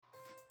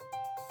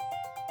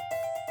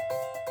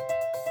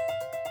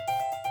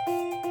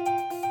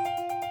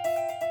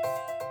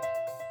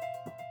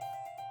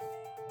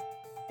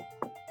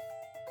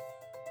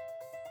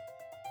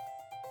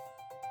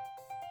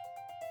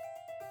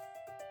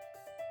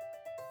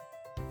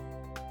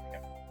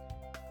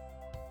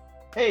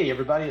Hey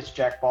everybody, it's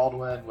Jack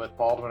Baldwin with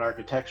Baldwin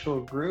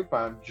Architectural Group.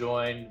 I'm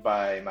joined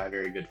by my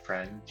very good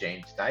friend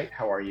James Knight.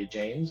 How are you,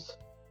 James?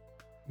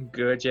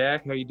 Good,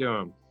 Jack. How you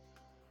doing?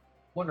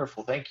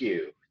 Wonderful, thank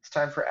you. It's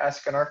time for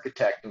Ask an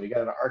Architect, and we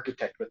got an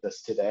architect with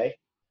us today.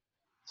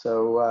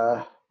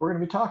 So we're going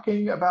to be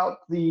talking about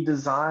the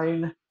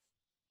design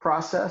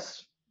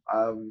process.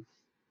 Um,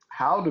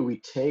 how do we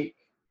take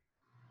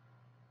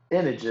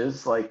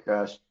images like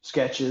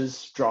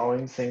sketches,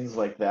 drawings, things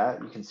like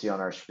that? You can see on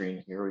our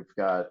screen here, we've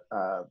got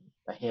a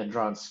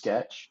hand-drawn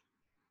sketch.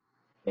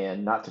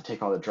 And not to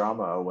take all the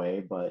drama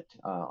away, but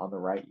on the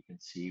right you can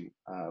see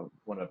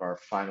one of our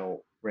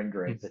final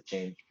renderings that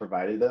James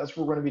provided. That's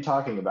what we're going to be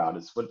talking about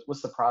is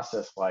what's the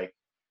process like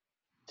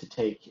to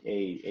take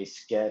a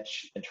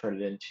sketch and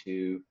turn it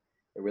into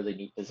a really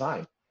neat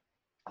design,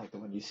 like the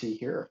one you see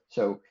here.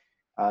 So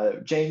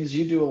James,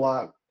 you do a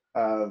lot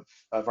of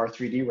our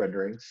 3D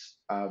renderings.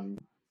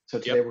 So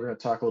today Yep. we're going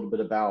to talk a little bit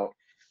about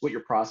what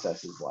your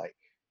process is like.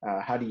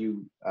 How do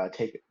you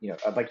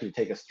I'd like you to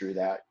take us through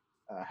that.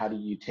 How do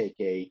you take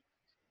a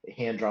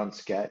hand-drawn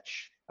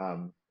sketch? I'd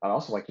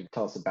also like you to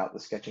tell us about the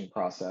sketching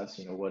process.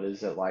 What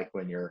is it like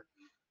when you're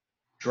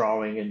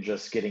drawing and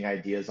just getting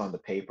ideas on the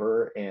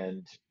paper,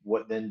 and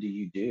what then do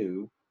you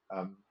do?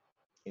 Um,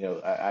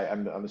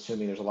 I'm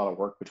assuming there's a lot of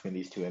work between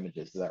these two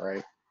images. Is that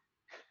right?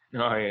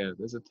 Oh yeah,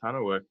 there's a ton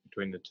of work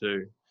between the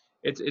two.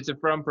 It's a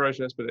fun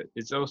process, but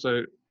it's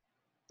also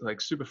like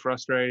super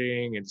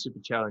frustrating and super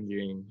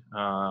challenging.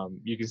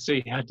 You can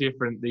see how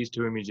different these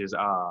two images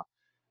are.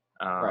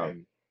 Right.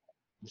 Um,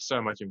 there's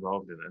so much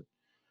involved in it.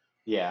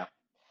 Yeah.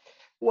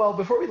 Well,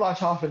 before we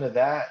launch off into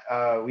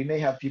that, we may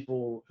have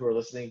people who are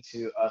listening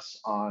to us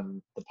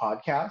on the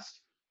podcast.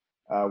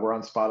 We're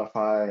on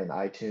Spotify and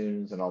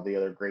iTunes and all the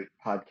other great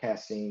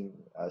podcasting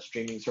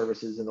streaming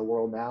services in the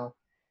world now.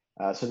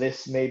 So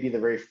this may be the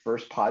very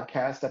first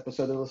podcast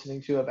episode they're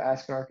listening to of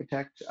Ask an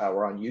Architect.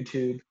 We're on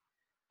YouTube.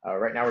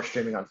 Right now we're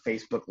streaming on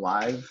Facebook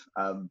Live.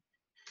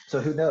 So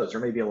who knows?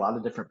 There may be a lot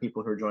of different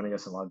people who are joining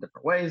us in a lot of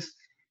different ways.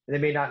 And they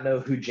may not know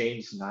who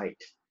James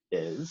Knight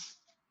is,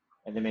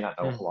 and they may not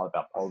know a Hmm. whole lot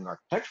about Baldwin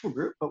Architectural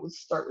Group, but let's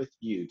start with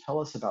you. Tell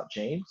us about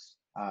James.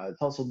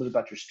 Tell us a little bit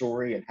about your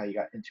story and how you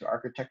got into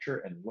architecture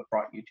and what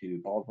brought you to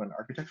Baldwin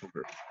Architectural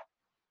Group.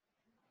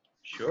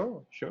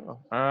 Sure.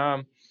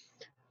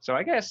 So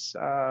I guess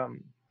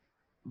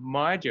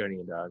my journey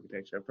into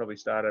architecture probably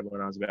started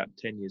when I was about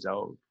 10 years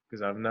old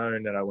because I've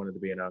known that I wanted to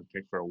be an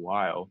architect for a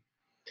while.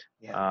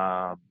 Yeah.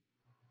 Um,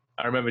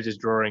 I remember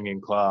just drawing in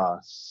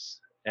class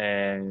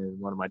and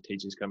one of my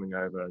teachers coming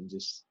over and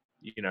just,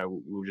 we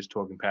were just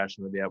talking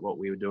passionately about what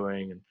we were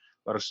doing and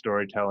a lot of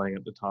storytelling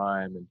at the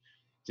time and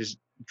just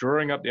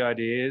drawing up the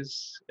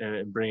ideas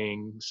and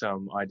bringing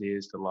some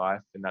ideas to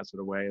life in that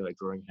sort of way, like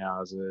drawing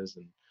houses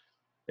and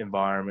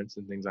environments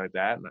and things like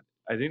that. And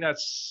I think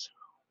that's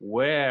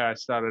where I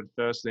started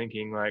first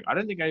thinking, like, I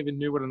don't think I even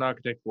knew what an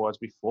architect was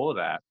before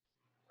that.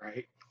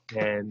 Right.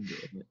 And,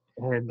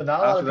 and But not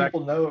a lot after of that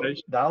people know.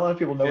 conversation, Not a lot of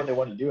people know yeah, what they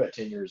want to do at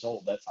 10 years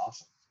old. That's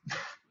awesome.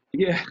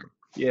 yeah,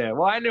 yeah.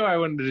 Well, I knew I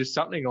wanted to do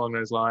something along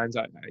those lines.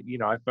 I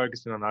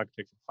focused in on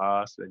architecture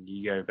fast, and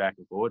you go back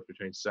and forth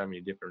between so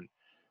many different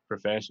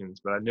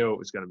professions. But I knew it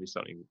was going to be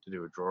something to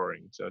do with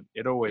drawing, so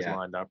it always Yeah.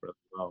 lined up really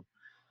well.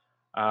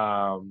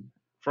 Um,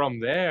 from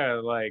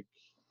there, like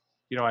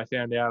I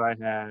found out I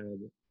had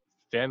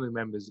family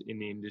members in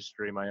the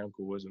industry. My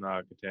uncle was an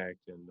architect,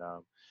 and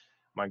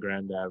my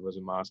granddad was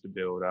a master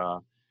builder.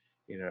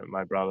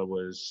 My brother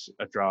was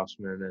a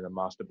draftsman and a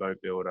master boat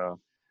builder.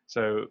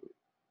 So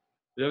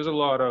there was a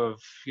lot of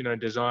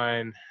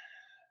design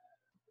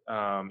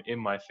in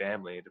my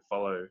family to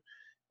follow,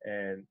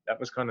 and that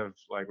was kind of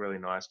like really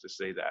nice to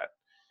see that.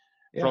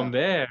 From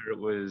Yeah. there, it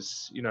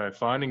was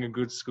finding a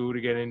good school to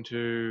get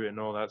into and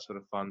all that sort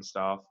of fun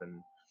stuff.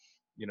 And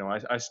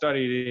I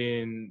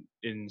studied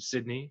in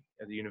Sydney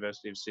at the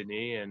University of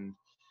Sydney, and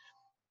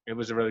it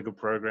was a really good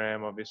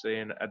program, obviously.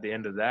 And at the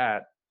end of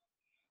that,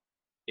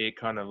 it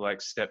kind of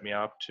like stepped me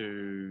up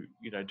to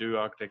do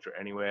architecture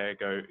anywhere,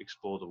 go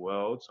explore the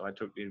world. So I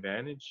took the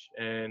advantage,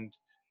 and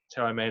that's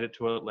how I made it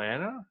to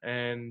Atlanta.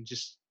 And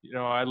just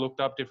I looked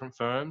up different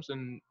firms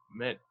and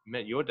met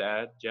your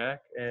dad, Jack,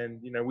 and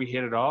we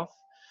hit it off.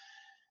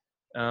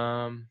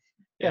 Um,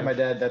 Yeah. and My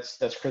dad.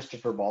 That's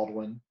Christopher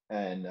Baldwin,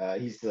 and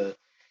he's the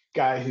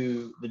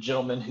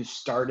gentleman who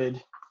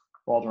started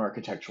Baldwin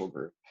Architectural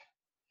Group.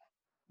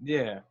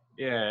 yeah,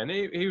 and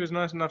he was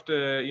nice enough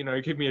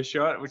to give me a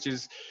shot, which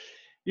is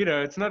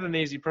it's not an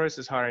easy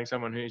process hiring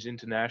someone who's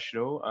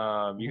international.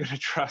 You Mhm. got to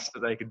trust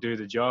that they can do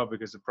the job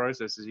because the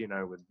processes,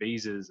 with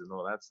visas and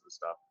all that sort of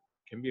stuff,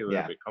 can be a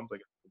little Yeah. bit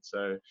complicated.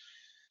 So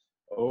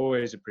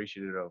always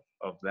appreciative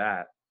of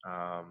that.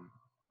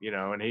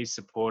 And he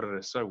supported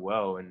us so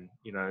well, and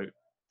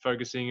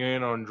focusing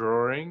in on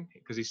drawing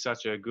because he's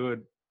such a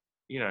good,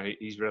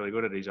 he's really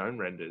good at his own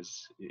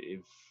renders.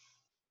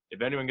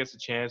 If anyone gets a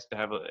chance to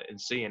and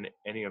see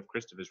any of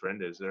Christopher's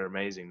renders, they're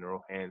amazing. They're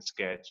all hand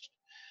sketched.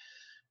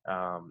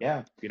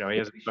 Yeah. He Yeah,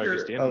 hasn't we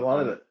focused share a in lot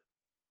of on. the.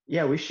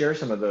 Yeah, we share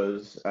some of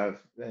those.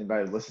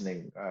 Anybody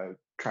listening,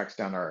 tracks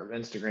down our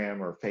Instagram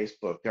or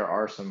Facebook, there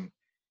are some.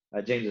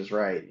 James is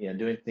right.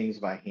 Doing things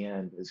by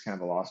hand is kind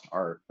of a lost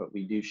art, but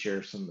we do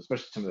share some,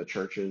 especially some of the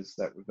churches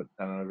that we've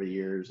done over the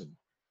years, and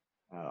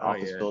Oh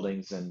office yeah.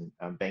 buildings and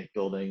bank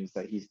buildings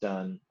that he's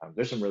done.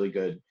 There's some really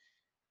good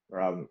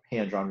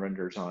hand-drawn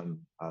renders on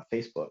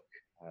Facebook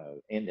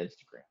and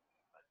Instagram.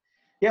 Oh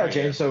Yeah, yeah.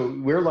 James. So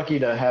we're lucky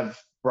to have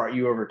brought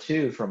you over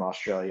too from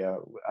Australia.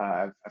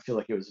 I feel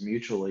like it was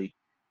mutually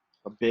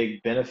a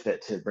big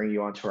benefit to bring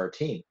you onto our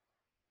team.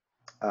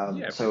 Yeah,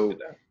 appreciate So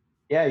that.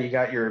 yeah, you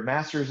got your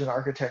master's in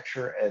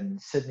architecture in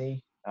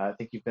Sydney. I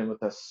think you've been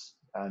with us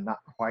not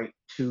quite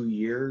 2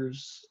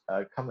 years,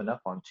 coming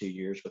up on 2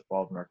 years with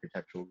Baldwin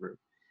Architectural Group.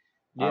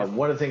 Yeah.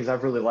 One of the things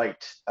I've really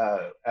liked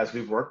as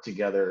we've worked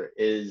together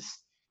is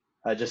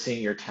just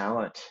seeing your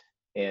talent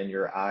and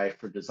your eye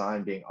for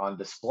design being on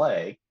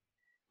display,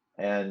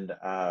 and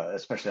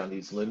especially on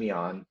these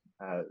Lumion.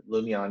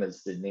 Lumion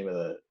is the name of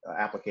the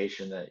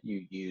application that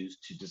you use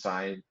to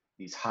design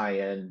these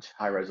high-end,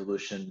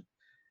 high-resolution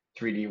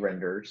 3D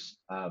renders.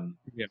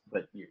 Yeah.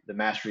 But the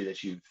mastery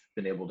that you've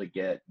been able to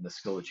get and the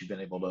skill that you've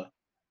been able to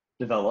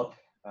develop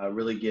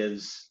really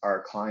gives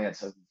our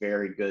clients a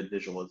very good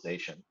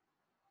visualization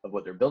of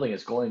what their building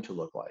is going to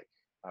look like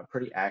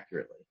pretty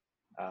accurately.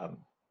 Um,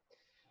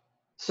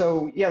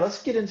 so yeah,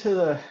 let's get into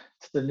the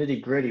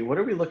nitty gritty. What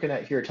are we looking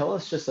at here? Tell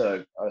us just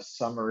a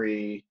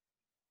summary.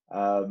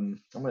 I'm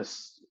going to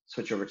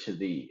switch over to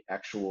the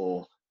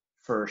actual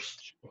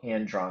first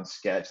hand-drawn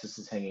sketch. This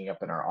is hanging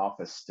up in our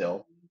office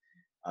still,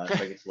 so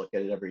I get to look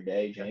at it every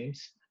day, Yeah.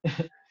 James.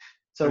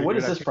 So Pretty what good.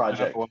 is I this picked that up a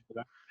project? while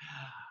ago.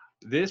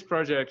 This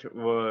project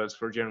was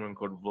for a gentleman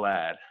called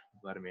Vladimir,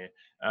 Vladimir?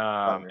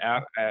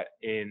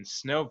 in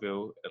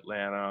Snellville,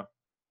 Atlanta,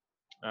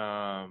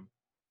 um,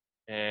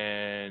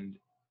 and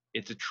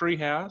it's a tree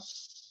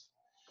house.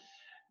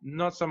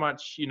 Not so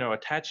much,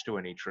 attached to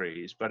any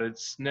trees, but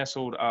it's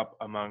nestled up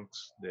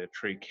amongst the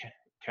tree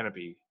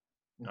canopy,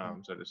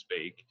 Hmm. so to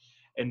speak.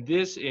 And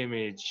this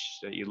image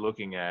that you're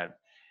looking at,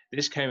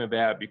 this came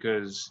about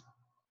because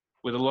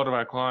with a lot of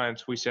our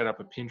clients, we set up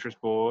a Pinterest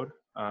board.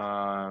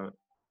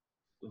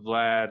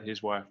 Vlad,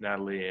 his wife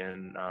Natalie,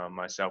 and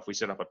myself, we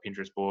set up a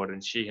Pinterest board,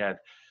 and she had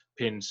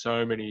pinned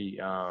so many,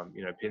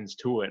 pins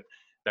to it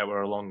that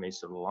were along these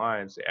sort of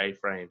lines, the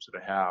A-frames of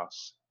the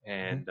house. Hmm.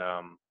 And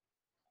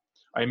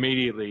I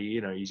immediately,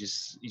 you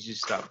just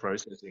start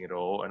processing it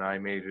all, and I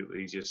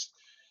immediately just,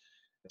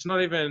 it's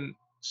not even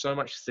so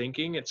much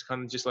thinking; it's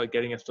kind of just like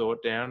getting a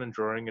thought down and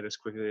drawing it as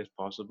quickly as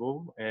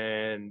possible,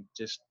 and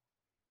just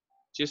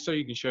so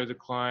you can show the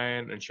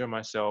client and show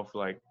myself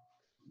like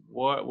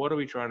what are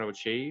we trying to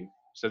achieve.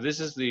 So this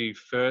is the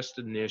first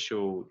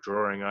initial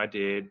drawing I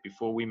did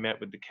before we met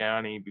with the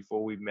county,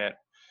 before we met.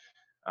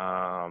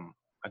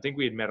 I think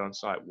we had met on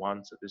site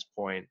once at this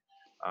point.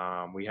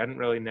 We hadn't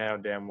really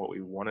nailed down what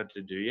we wanted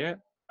to do yet.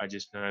 I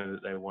just know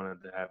that they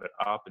wanted to have it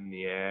up in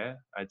the air.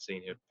 I'd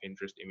seen her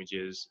Pinterest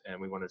images, and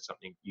we wanted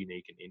something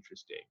unique and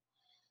interesting.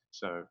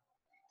 So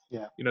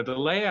Yeah. the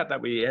layout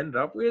that we ended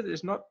up with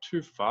is not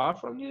too far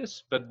from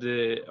this, but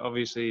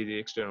obviously the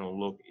external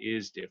look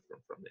is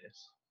different from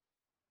this.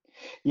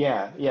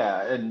 Yeah,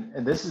 yeah,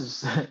 and this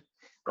is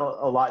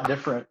a lot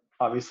different,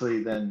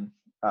 obviously, than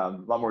a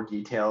lot more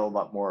detail, a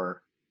lot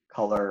more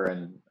color,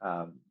 and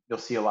you'll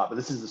see a lot. But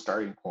this is the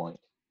starting point.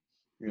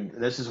 And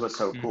this is what's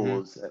so Hmm.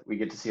 cool is that we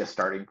get to see a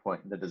starting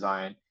point in the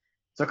design.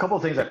 So a couple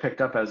of things I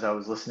picked up as I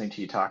was listening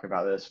to you talk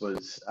about this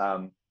was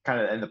kind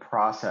of in the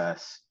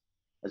process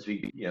as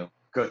we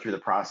go through the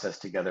process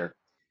together.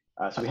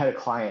 So we had a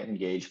client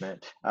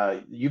engagement.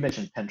 You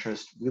mentioned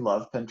Pinterest. We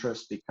love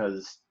Pinterest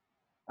because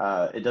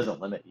it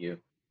doesn't limit you.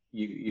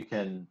 You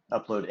can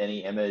upload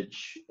any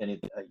image,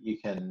 you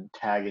can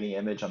tag any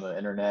image on the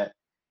internet.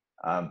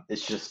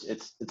 It's just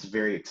it's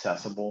very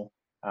accessible.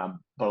 But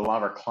a lot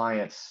of our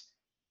clients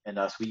and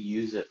us, we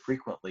use it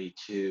frequently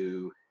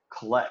to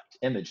collect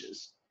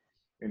images,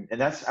 and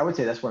that's I would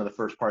say that's one of the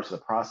first parts of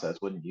the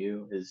process, wouldn't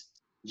you? Is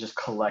just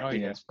Oh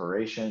collecting yeah.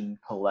 inspiration,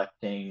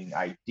 collecting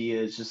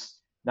ideas, just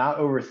not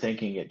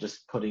overthinking it,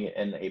 just putting it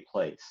in a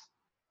place.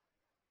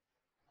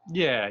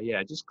 Yeah,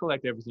 yeah. Just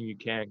collect everything you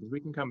can because we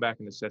can come back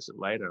and assess it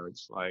later.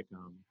 It's like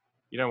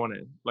you don't want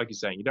to, like you're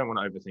saying, you don't want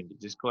to overthink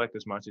it. Just collect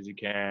as much as you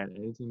can.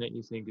 Anything that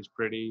you think is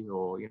pretty,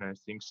 or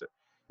things that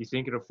you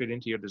think it'll fit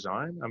into your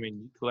design. I mean,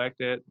 you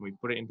collect it, we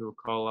put it into a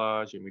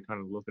collage, and we kind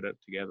of look at it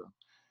together.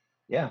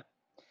 Yeah.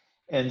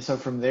 And so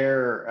from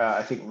there,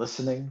 I think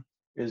listening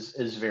is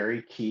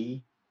very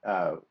key.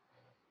 Uh,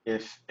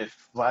 if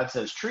Vlad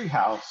says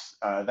treehouse,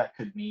 that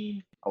could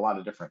mean a lot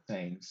of different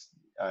things.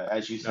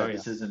 As you Oh said, yeah.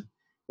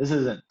 this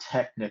isn't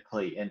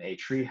technically in a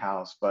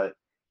treehouse, but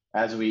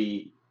as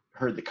we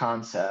heard the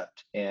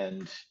concept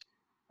and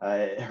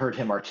heard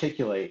him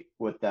articulate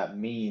what that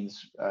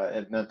means,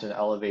 it meant an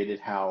elevated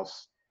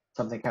house,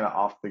 something kind of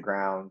off the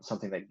ground,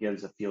 something that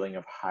gives a feeling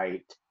of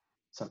height,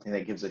 something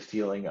that gives a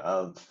feeling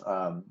of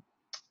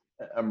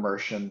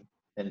immersion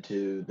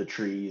into the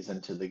trees,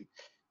 into the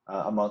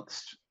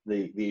amongst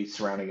the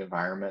surrounding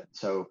environment.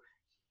 So,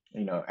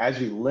 as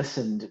we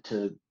listened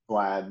to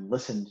Vlad,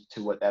 listened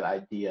to what that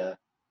idea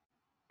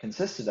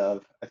consisted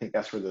of, I think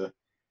that's where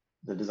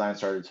the design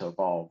started to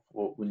evolve.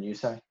 What wouldn't you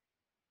say?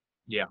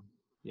 Yeah,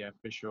 yeah,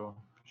 for sure,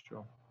 for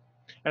sure.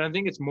 And I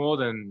think it's more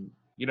than,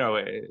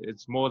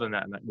 it's more than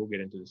that, and we'll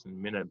get into this in a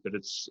minute. But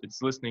it's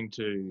listening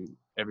to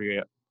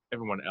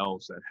everyone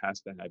else that has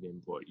to have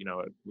input.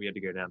 We had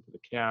to go down to the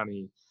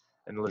county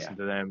and Yeah. listen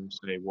to them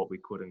say what we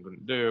could and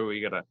couldn't do.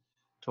 We got to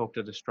talk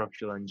to the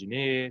structural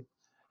engineer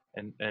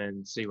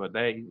and see what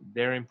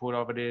their input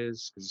of it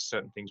is, because there's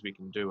certain things we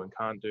can do and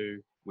can't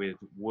do with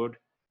wood.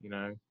 You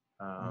know,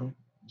 Hmm.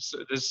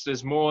 so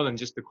there's more than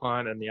just the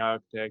client and the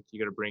architect. You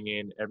got to bring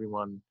in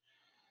everyone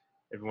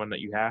that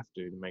you have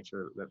to make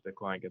sure that the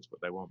client gets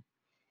what they want.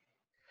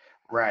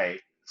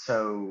 Right.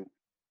 So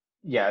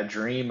yeah, a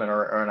dream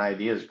or an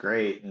idea is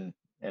great, and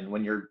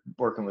when you're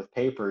working with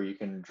paper, you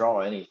can draw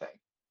anything.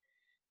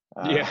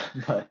 Yeah,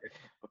 But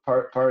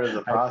part of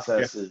the yeah,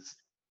 process is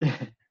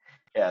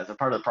yeah, so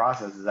part of the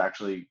process is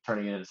actually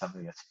turning it into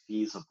something that's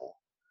feasible.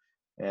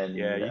 yeah. And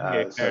You can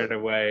get so carried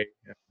away.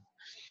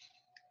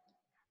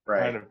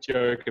 right. Kind of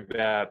joke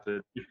about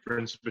the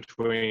difference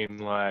between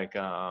like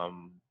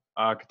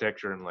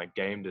architecture and like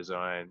game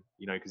design.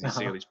 Because you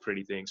see all these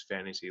pretty things,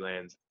 fantasy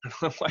lands.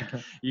 Like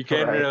you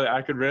can't Right. really,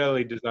 I could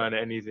rarely design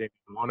anything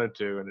I wanted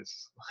to, and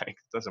it's like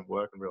it doesn't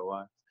work in real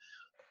life.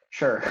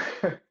 Sure.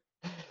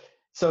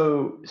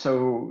 So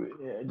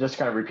just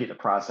kind of repeat the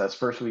process.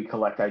 First, we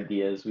collect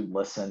ideas, we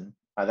listen.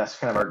 That's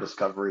kind of our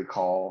discovery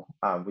call.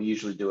 We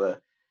usually do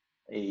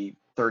a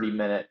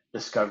 30-minute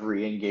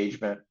discovery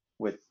engagement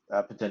with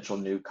potential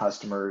new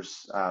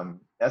customers.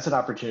 That's an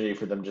opportunity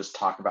for them to just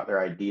talk about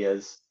their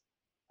ideas,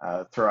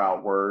 throw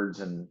out words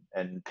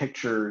and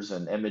pictures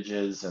and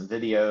images and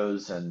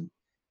videos and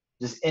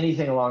just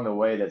anything along the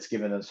way that's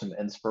given them some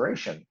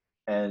inspiration.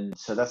 And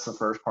so that's the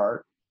first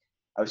part.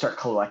 I would start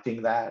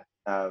collecting that.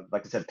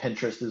 Like I said,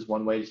 Pinterest is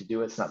one way to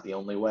do it. It's not the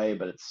only way,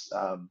 but it's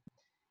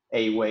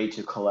a way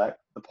to collect.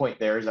 The point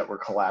there is that we're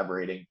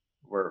collaborating.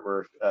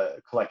 We're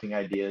collecting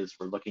ideas.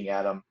 We're looking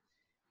at them,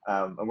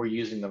 and we're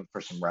using them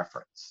for some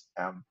reference.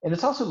 And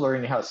it's also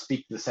learning how to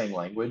speak the same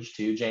language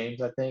too,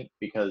 James. I think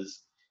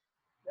because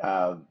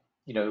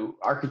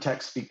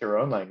architects speak their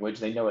own language.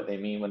 They know what they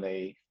mean when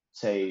they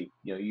say,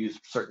 use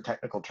certain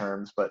technical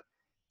terms, but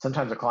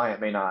sometimes a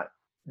client may not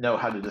know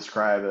how to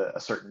describe a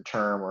certain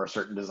term or a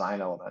certain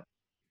design element.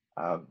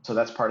 So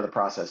that's part of the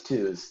process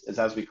too, is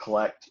as we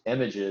collect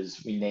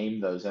images, we name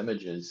those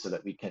images so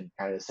that we can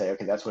kind of say,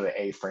 okay, that's what an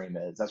A-frame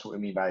is. That's what we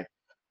mean by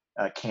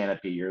a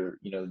canopy, or,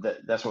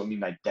 that's what we mean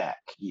by deck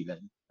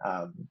even.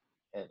 And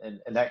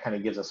that kind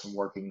of gives us some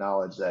working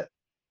knowledge that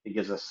it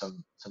gives us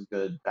some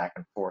good back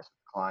and forth with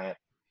the client.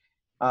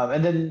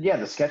 And then, yeah,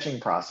 the sketching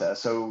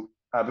process. So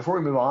before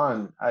we move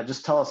on,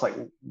 just tell us, like,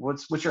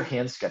 what's your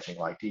hand sketching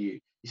like? You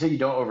say you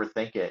don't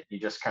overthink it? You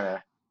just kind of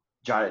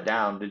jot it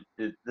down.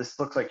 Did this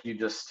looks like you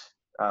just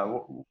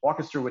walk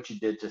us through what you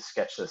did to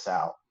sketch this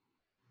out?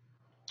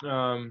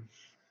 Um,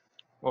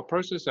 well,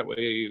 process that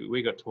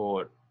we got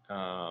taught.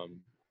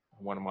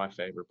 One of my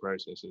favorite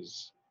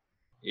processes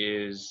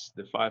is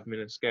the 5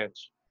 minute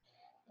sketch.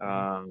 Mhm.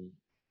 Um,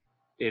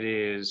 it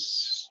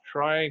is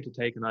trying to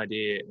take an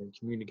idea and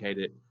communicate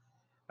it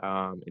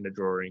in a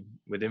drawing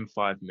within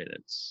 5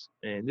 minutes.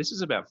 And this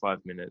is about 5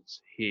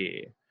 minutes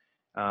here.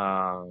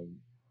 Um,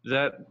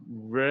 that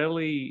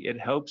really, it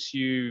helps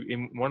you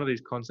in one of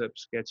these concept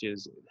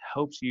sketches, it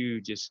helps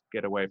you just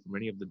get away from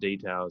any of the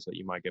details that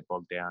you might get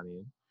bogged down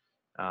in,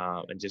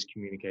 and just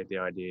communicate the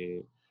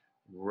idea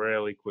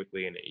really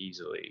quickly and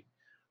easily.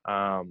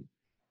 Um,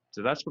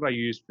 so that's what I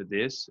use for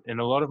this. And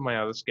a lot of my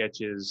other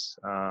sketches,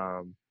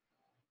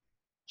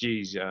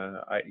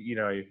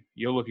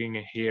 you're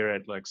looking here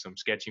at like some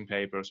sketching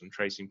paper or some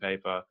tracing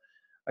paper.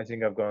 I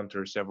think I've gone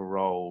through several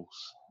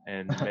rolls,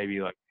 and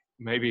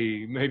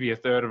maybe a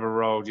third of a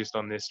roll just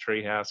on this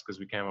treehouse, because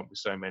we came up with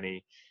so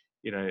many.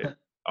 You know,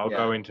 I'll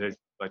go Yeah, into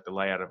like the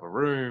layout of a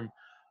room,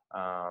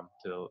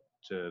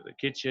 to the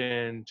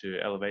kitchen, to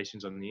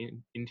elevations on the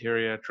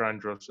interior, try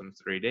and draw some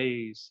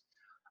 3Ds.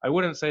 I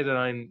wouldn't say that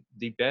I'm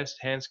the best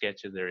hand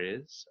sketcher there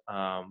is.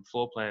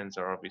 Floor plans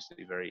are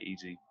obviously very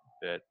easy,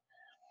 but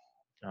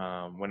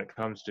when it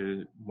comes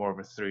to more of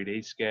a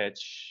 3D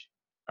sketch,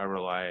 I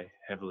rely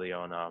heavily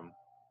on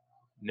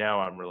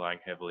now I'm relying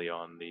heavily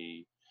on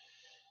the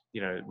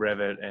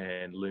Revit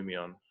and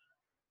Lumion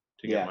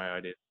to get yeah, my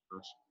ideas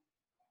across.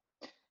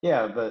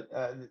 yeah. But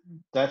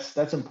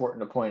that's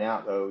important to point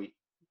out, though.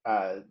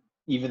 Uh,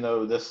 Even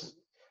though this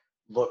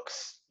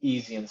looks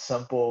easy and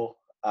simple,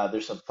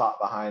 there's some thought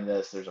behind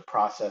this. There's a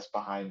process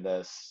behind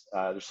this.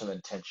 There's some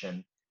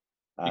intention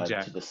to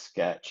Exactly. the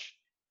sketch.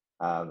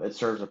 It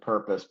serves a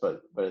purpose,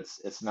 but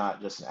it's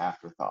not just an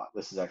afterthought.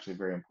 This is actually a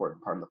very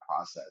important part of the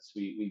process.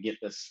 We get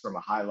this from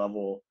a high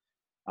level.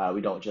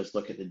 We don't just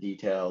look at the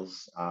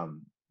details.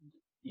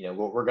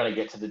 We're going to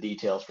get to the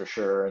details for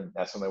sure, and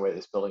that's the only way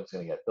this building is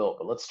going to get built.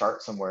 But let's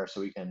start somewhere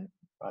so we can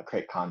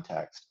create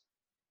context.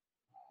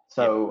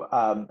 Yep. So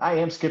I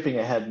am skipping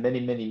ahead many,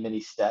 many, many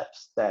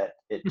steps that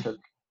it took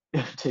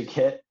to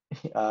get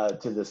to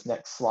this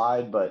next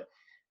slide. But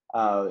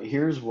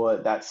here's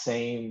what that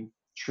same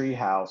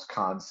treehouse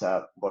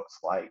concept looks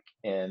like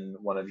in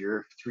one of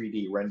your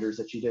 3D renders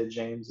that you did,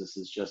 James. This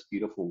is just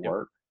beautiful Yep.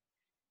 work.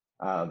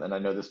 And I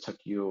know this took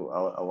you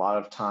a lot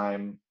of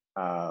time,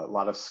 a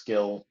lot of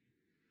skill,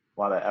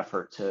 a lot of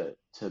effort to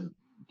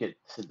get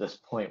to this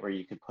point where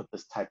you could put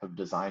this type of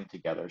design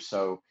together.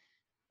 So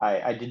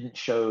I didn't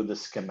show the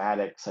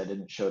schematics, I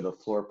didn't show the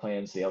floor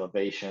plans, the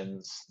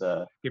elevations,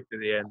 the Skip to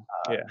the end.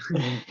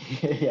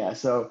 Yeah. yeah.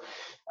 So,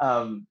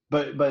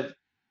 but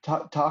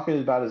talking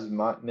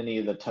about many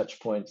of the touch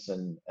points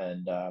and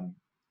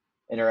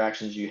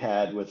interactions you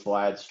had with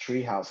Vlad's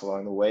treehouse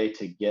along the way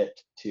to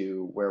get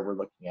to where we're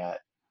looking at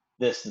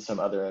this and some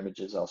other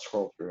images I'll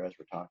scroll through as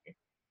we're talking.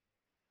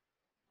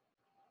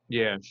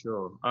 Yeah,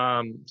 sure.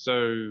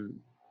 So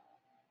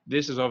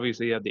this is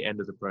obviously at the end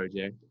of the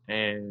project,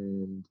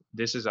 and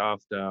this is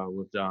after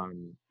we've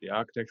done the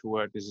architectural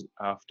work. This is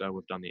after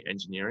we've done the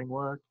engineering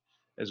work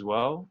as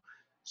well.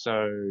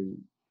 So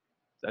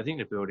I think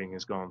the building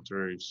has gone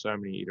through so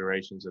many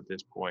iterations at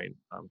this point,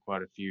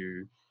 quite a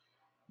few.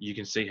 You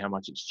can see how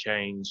much it's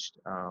changed,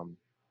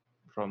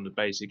 from the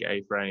basic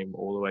A-frame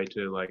all the way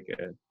to like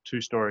a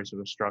two-story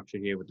sort of structure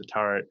here with the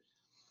turret.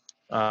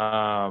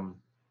 Um,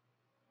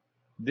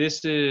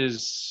 this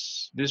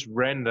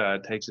render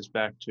takes us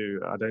back to,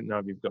 I don't know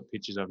if you've got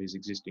pictures of his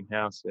existing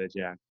house there,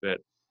 Jack, but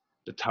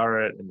the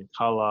turret and the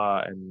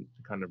color and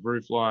the kind of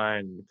roof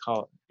line, and the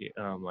color,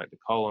 like the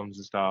columns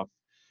and stuff,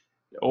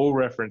 all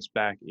reference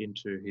back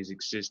into his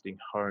existing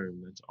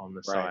home that's on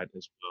the Right. site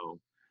as well.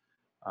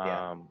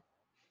 Yeah. Um,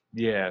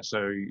 yeah,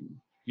 so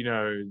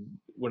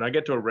when I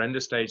get to a render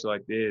stage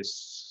like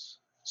this,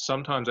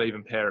 sometimes I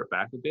even pare it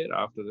back a bit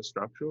after the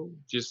structural,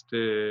 just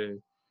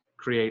to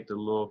create the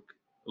look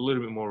a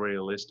little bit more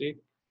realistic,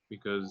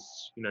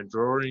 because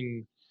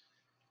drawing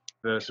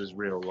versus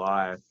real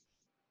life,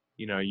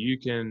 you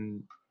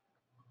can,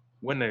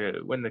 when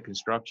the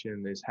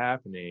construction is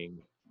happening,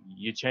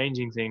 you're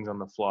changing things on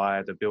the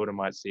fly. The builder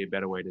might see a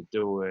better way to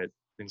do it,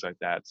 things like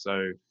that.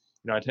 So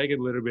I take a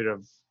little bit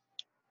of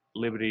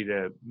liberty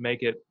to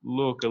make it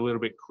look a little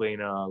bit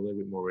cleaner, a little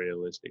bit more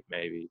realistic,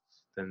 maybe,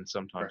 than Right.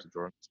 sometimes the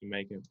drawings can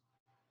make it.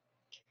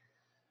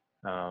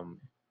 Um,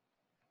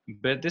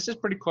 but this is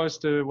pretty close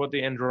to what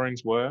the end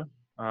drawings were.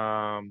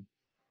 Um,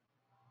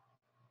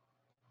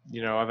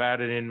 I've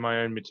added in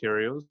my own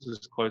materials as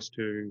close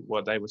to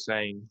what they were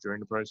saying during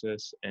the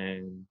process,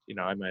 and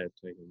I may have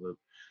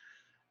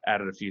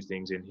added a few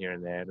things in here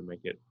and there to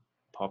make it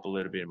pop a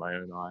little bit in my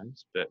own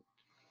eyes. But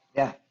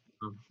Yeah.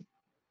 um,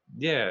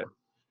 yeah,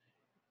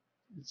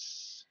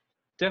 it's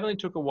definitely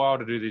took a while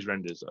to do these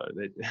renders though.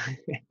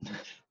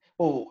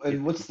 Well, Yeah.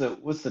 and what's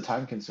the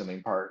time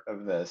consuming part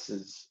of this?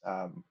 Is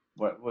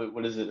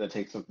what is it that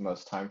takes up the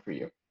most time for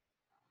you?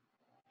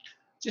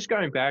 Just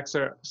going back,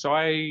 so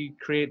I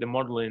create the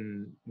model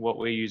in what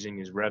we're using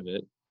is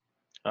Revit,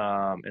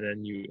 and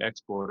then you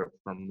export it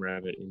from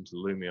Revit into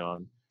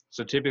Lumion.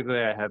 So typically,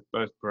 I have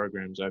both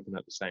programs open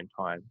at the same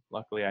time.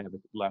 Luckily, I have a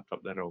laptop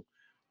that'll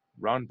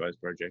run both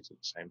projects at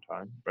the same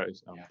time, both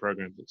Yeah.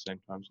 programs at the same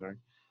time. Sorry,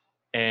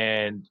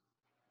 and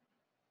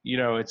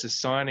it's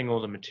assigning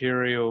all the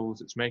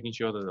materials. It's making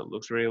sure that it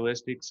looks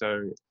realistic.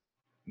 So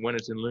when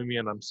it's in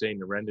Lumion, I'm seeing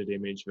the rendered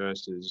image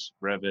versus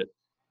Revit,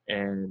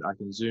 and I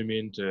can zoom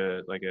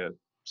into like a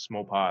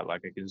small part,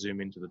 like I can zoom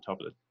into the top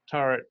of the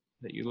turret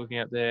that you're looking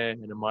at there,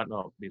 and it might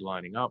not be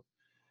lining up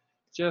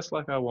just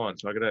like I want.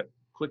 So I gotta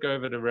click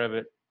over to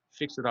Revit,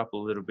 fix it up a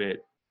little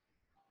bit,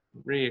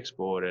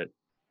 re-export it,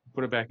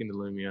 put it back into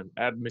Lumion,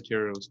 add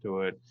materials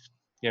to it.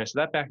 So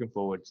that back and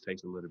forwards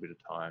takes a little bit of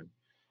time.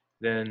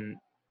 Then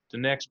the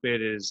next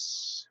bit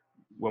is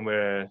when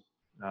we're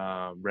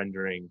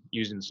rendering,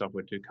 using the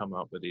software to come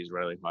up with these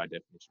really high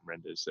definition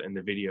renders, and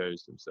the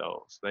videos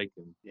themselves.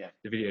 Yeah.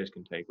 The videos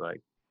can take like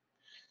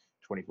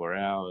 24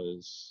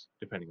 hours,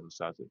 depending on the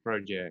size of the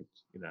project.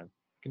 It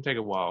can take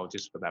a while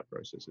just for that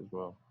process as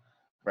well.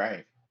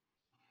 Right.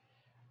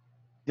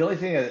 The only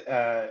thing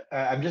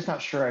I'm just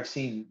not sure I've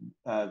seen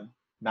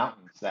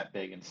mountains that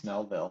big in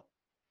Snellville.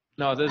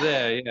 No, they're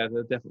there. Yeah,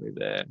 they're definitely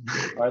there.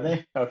 Are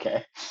they?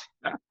 Okay.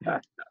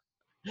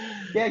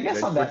 Yeah, I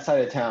guess on Quick, that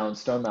side of town,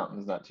 Stone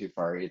Mountain's not too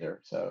far either.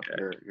 So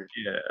yeah, you're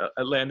yeah.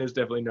 Atlanta's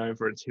definitely known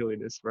for its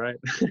hilliness, right?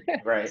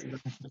 right. It's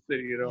not a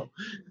city at all.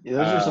 Yeah,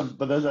 those are Uh, some,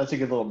 but that's a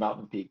good little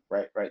mountain peak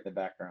right in the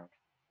background.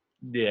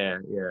 yeah,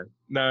 yeah.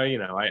 No,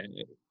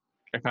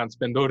 I can't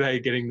spend all day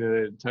getting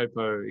the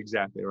topo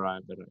exactly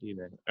right, but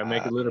I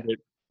make Yeah. a little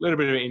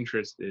bit of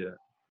interest. Yeah,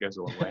 goes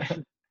a long way.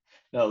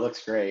 No, it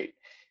looks great.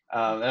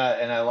 And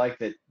I like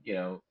that,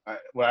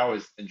 what I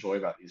always enjoy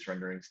about these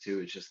renderings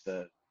too is just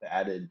the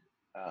added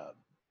um,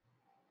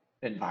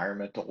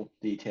 environmental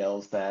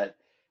details that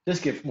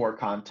just give more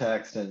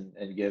context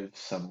and give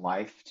some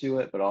life to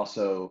it, but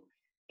also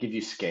give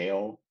you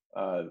scale.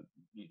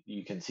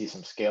 You can see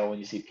some scale when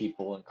you see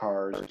people and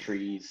cars and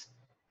trees,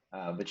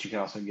 but you can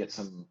also get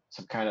some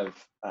kind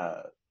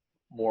of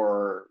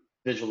more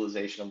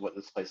visualization of what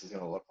this place is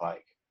going to look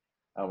like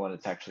when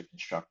it's actually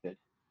constructed.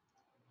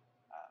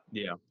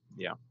 Yeah,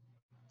 yeah.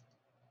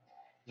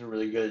 There's a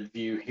really good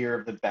view here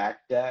of the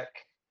back deck.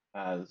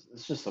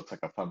 This just looks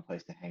like a fun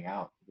place to hang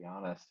out, to be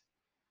honest.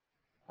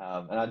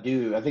 And I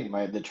think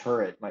the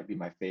turret might be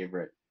my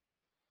favorite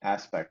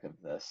aspect of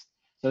this.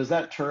 So is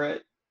that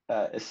turret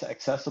is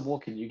accessible?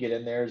 Can you get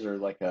in there? Is there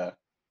like a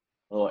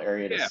little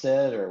area to Yeah.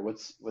 sit, or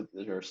is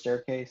there a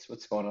staircase?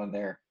 What's going on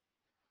there?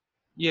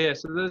 Yeah,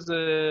 so there's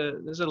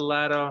a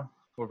ladder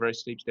or a very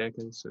steep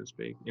staircase, so to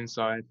speak,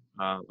 inside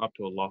up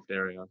to a loft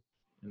area,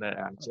 and that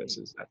Oh, neat.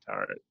 accesses that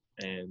turret.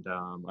 And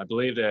I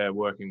believe they're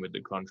working with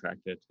the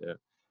contractor to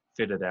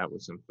fit it out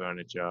with some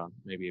furniture,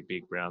 maybe a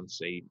big round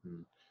seat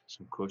and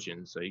some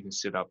cushions, so you can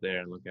sit up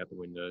there and look out the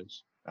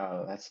windows.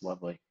 Oh, that's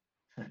lovely.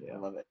 I Yeah.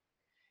 love it.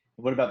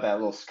 What about that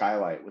little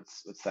skylight?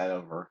 What's that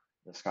over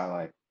the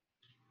skylight?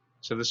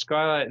 So the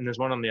skylight, and there's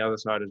one on the other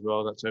side as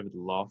well. That's over the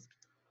loft.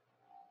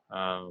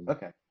 Um,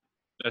 Okay.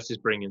 that's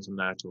just bringing some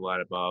natural light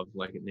above,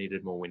 like it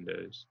needed more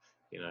windows.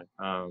 You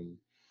know.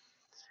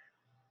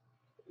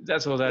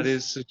 That's all that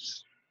This is.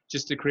 It's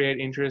just to create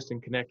interest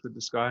and connect with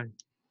the sky.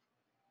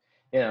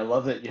 Yeah, I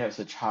love that you have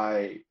such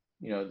high,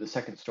 the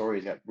second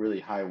story's got really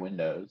high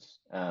windows,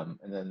 and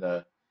then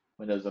the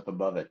windows up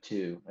above it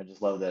too. I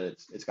just love that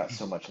it's got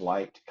so much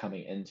light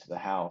coming into the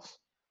house.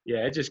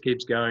 Yeah, it just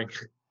keeps going.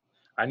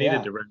 I needed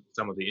Yeah, to render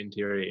some of the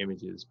interior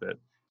images, but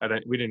I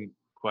don't. We didn't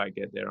quite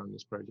get there on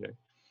this project.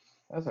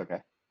 that's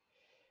okay.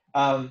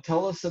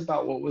 Tell us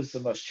about what was the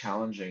most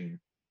challenging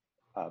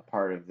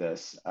part of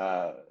this.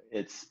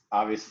 It's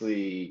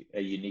obviously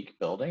a unique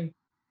building.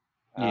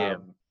 Yeah,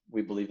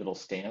 We believe it'll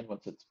stand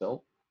once it's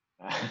built,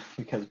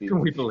 because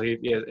we believe.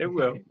 Yeah, it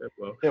will. It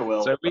will.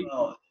 it So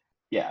will. we,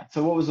 Yeah.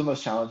 So what was the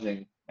most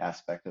challenging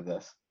aspect of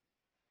this?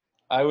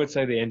 I would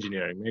say the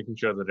engineering, making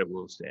sure that it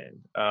will stand.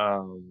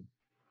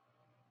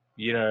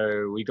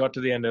 We got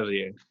to the end of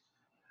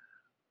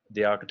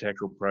the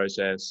architectural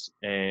process,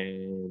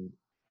 and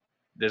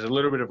there's a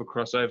little bit of a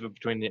crossover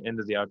between the end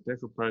of the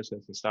architectural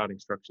process and starting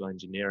structural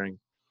engineering.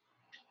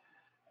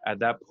 At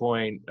that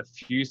point, a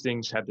few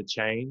things had to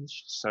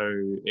change so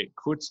it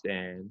could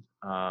stand.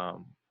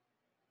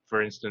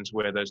 For instance,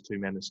 where those two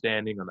men are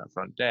standing on that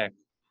front deck,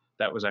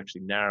 that was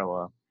actually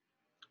narrower,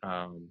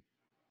 um,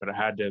 but it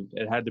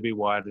had to be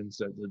widened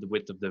so that the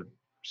width of the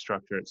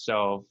structure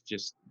itself,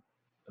 just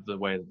the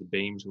way that the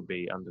beams would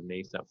be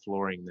underneath that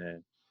flooring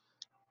there.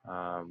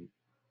 Um,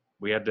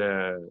 we had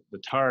the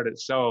turret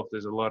itself.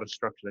 There's a lot of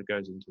structure that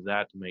goes into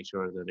that to make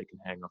sure that it can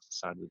hang off the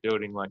side of the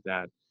building like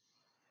that.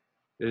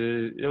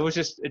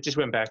 It just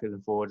went backwards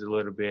and forwards a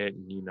little bit,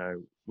 and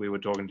we were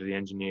talking to the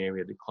engineer, we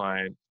had the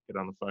client get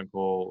on the phone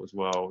call as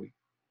well.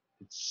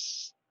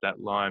 It's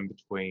that line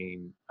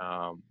between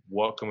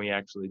what can we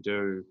actually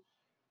do,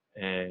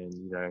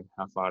 and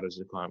how far does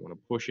the client want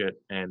to push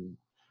it. And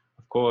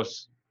of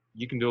course,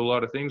 you can do a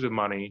lot of things with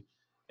money,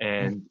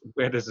 and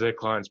where does the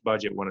client's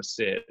budget want to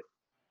sit?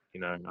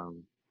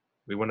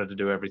 We wanted to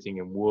do everything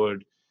in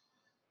wood,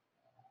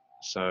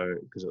 so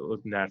because it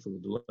looked natural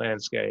with the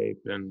landscape,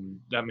 and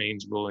that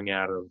means ruling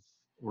out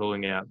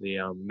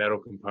the metal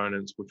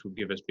components, which will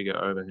give us bigger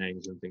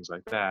overhangs and things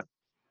like that.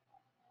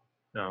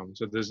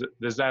 So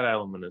there's that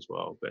element as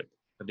well. But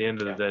at the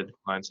end of Yeah. the day, the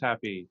client's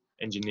happy,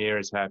 engineer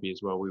is happy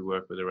as well. We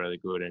work with a really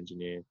good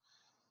engineer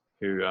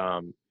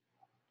who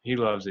he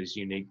loves these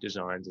unique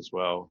designs as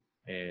well,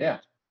 and Yeah.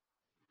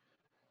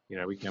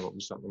 we came up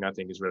with something I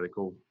think is really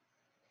cool.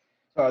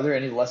 So are there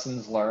any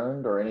lessons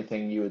learned or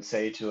anything you would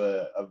say to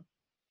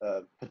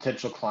a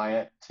potential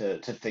client to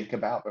think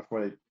about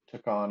before they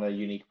took on a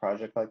unique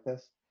project like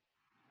this?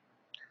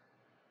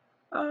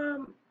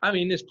 I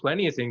mean, there's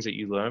plenty of things that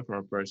you learn from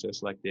a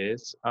process like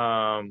this.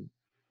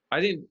 I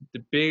think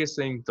the biggest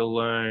thing to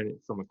learn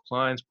from a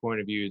client's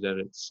point of view that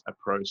it's a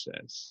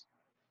process.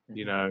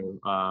 You Mhm.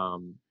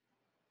 know,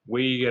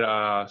 we get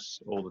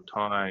asked all the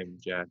time,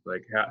 Jack,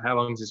 like how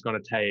long is this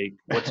going to take?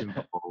 What's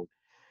involved?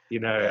 You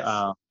know,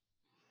 Yes.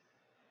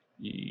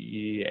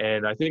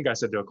 and I think I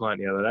said to a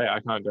client the other day, I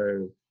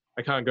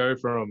can't go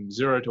from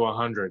 0 to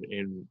 100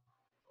 in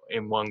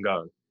one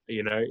go.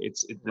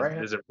 Right.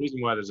 There's a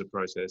reason why there's a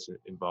process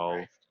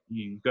involved.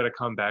 You've got to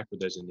come back with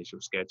those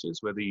initial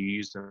sketches, whether you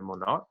use them or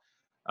not.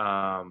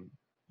 And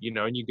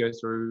you go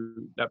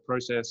through that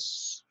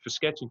process. For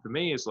sketching, for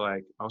me, is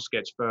like I'll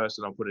sketch first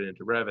and I'll put it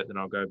into Revit, then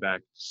I'll go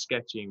back to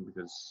sketching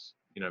because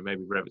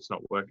maybe Revit's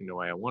not working the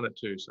way I want it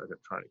to, so I've got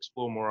to try and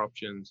explore more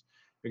options.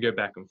 We go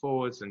back and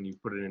forwards, and you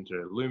put it into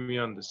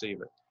Lumion to see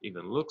if it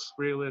even looks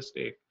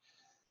realistic.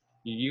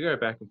 You go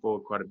back and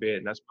forward quite a bit,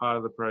 and that's part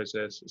of the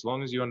process. As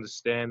long as you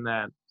understand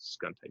that, it's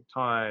going to take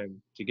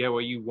time to get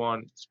what you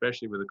want,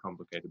 especially with a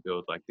complicated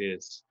build like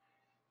this.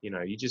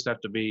 You just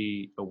have to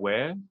be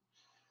aware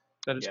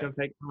that it's Yeah. going to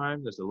take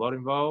time. There's a lot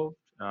involved.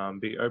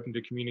 Be open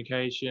to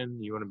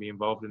communication. You want to be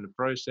involved in the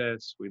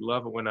process. We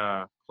love it when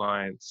our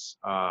clients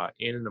are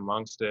in and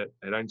amongst it.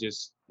 They don't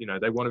just,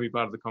 they want to be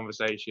part of the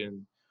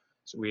conversation.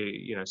 So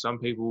some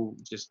people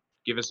just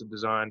give us a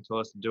design, tell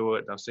us to do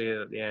it. They'll see it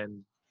at the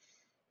end.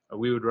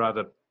 We would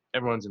rather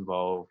everyone's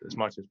involved as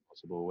much as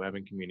possible. We're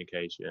having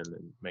communication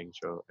and making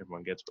sure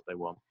everyone gets what they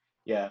want.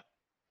 Yeah.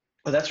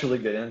 Well, that's really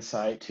good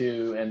insight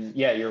too. And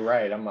yeah, you're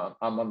right. I'm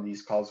on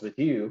these calls with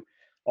you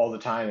all the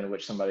time in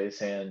which somebody is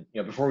saying,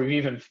 before we've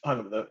even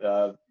hung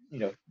the,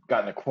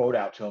 gotten a quote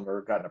out to them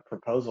or gotten a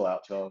proposal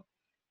out to them,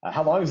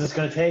 how long is this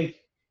going to take?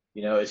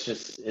 It's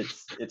just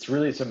it's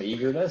really some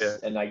eagerness, Yeah.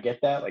 and I get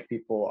that. Like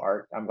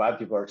I'm glad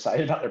people are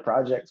excited about their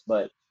projects,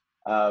 but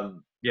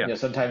Yeah.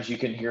 sometimes you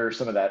can hear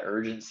some of that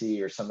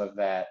urgency or some of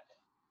that.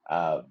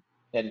 Uh,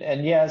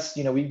 and yes,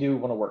 we do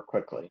want to work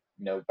quickly.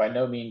 By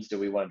no means do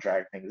we want to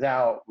drag things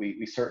out.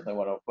 We certainly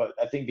want to, but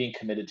I think being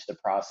committed to the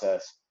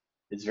process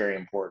is very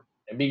important.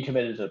 And being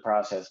committed to the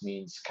process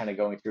means kind of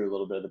going through a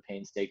little bit of the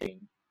painstaking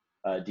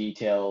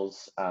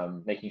details,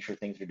 making sure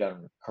things are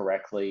done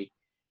correctly.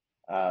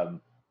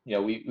 um,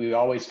 we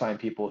always find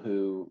people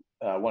who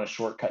want to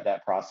shortcut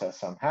that process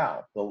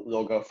somehow.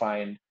 They'll go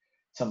find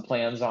some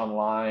plans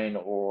online,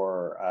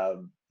 or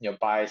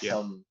buy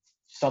Yeah.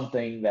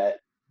 something that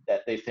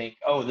they think,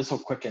 oh, this will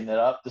quicken it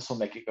up, this will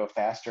make it go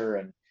faster.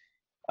 And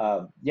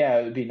yeah,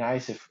 it would be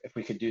nice if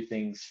we could do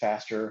things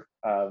faster.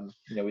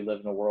 We live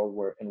in a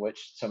world in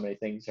which so many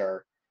things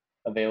are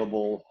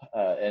available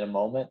in a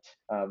moment.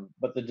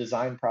 But the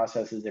design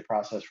process is a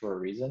process for a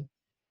reason.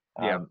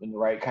 Yeah. And the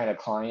right kind of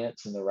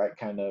clients and the right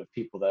kind of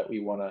people that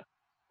we want to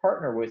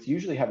partner with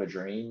usually have a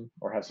dream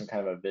or have some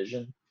kind of a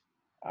vision.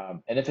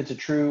 And if it's a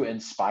true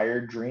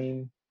inspired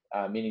dream,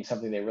 meaning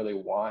something they really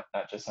want,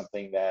 not just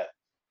something that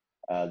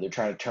they're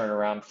trying to turn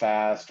around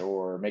fast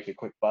or make a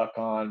quick buck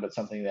on, but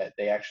something that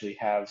they actually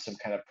have some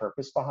kind of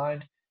purpose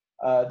behind,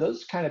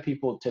 those kind of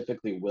people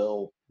typically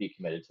will be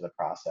committed to the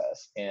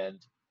process.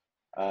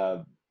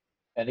 Um,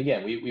 and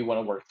again, we want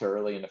to work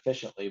thoroughly and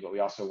efficiently, but we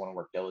also want to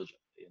work diligently.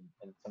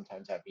 And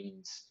sometimes that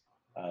means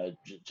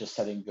just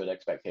setting good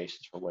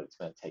expectations for what it's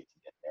going to take to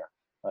get there.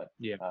 But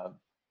Yeah.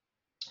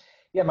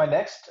 yeah, my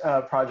next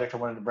project I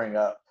wanted to bring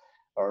up,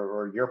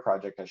 or your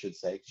project, I should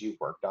say, because you've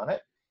worked on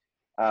it.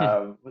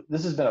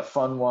 This has been a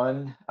fun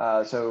one.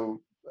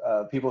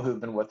 People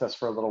who've been with us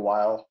for a little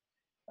while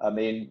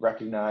may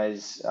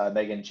recognize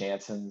Megan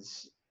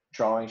Jansen's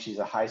drawing. She's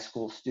a high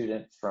school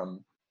student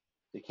from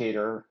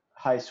Decatur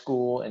High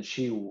School, and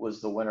she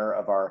was the winner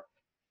of our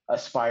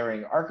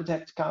Aspiring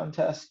Architect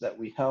contest that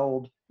we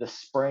held this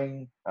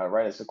spring,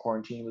 right as the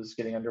quarantine was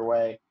getting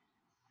underway.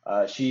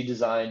 She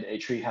designed a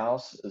tree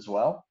house as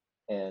well,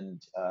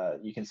 and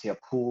you can see a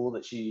pool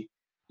that she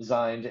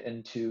designed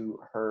into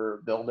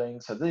her building.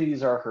 So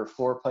these are her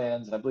floor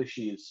plans, and I believe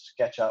she used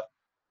SketchUp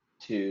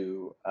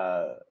to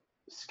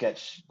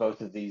sketch both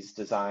of these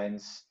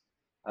designs.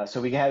 So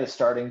we had a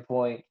starting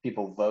point.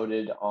 People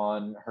voted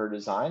on her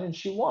design, and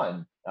she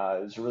won.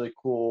 It was a really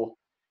cool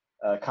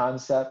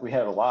concept. We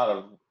had a lot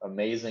of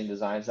amazing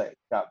designs that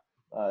got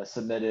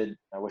submitted.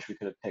 I wish we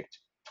could have picked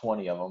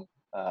 20 of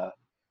them.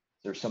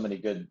 There's so many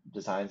good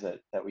designs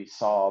that we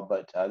saw,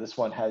 but this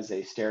one has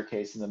a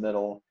staircase in the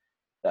middle,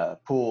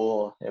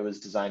 pool. It was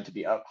designed to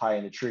be up high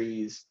in the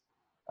trees.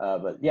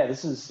 But yeah,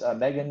 this is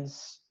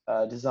Megan's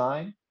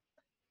design.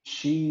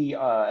 She,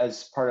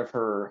 as part of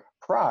her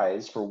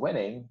prize for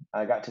winning,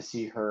 I got to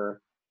see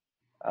her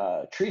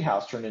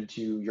treehouse turned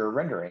into your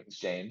renderings,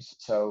 James.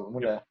 So I'm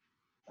going Yep.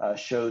 to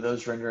show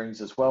those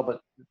renderings as well.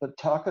 But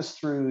talk us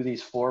through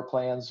these floor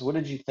plans. What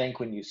did you think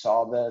when you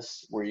saw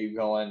this? Were you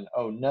going,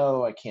 "Oh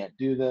no, I can't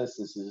do this.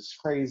 This is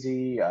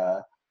crazy,"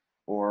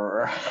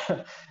 or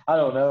I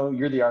don't know.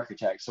 You're the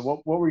architect, so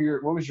what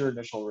was your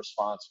initial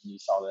response when you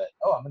saw that?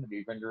 Oh, I'm going to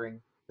be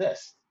rendering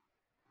this.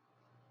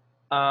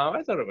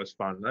 I thought it was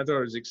fun. I thought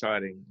it was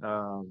exciting.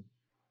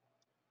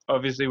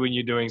 Obviously, when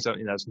you're doing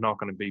something that's not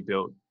going to be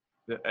built,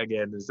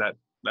 again, there's that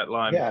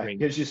line Yeah, between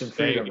gives you some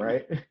freedom, game.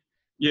 right?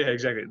 Yeah,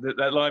 exactly.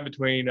 That line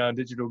between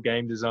digital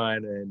game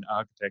design and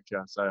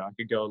architecture. So I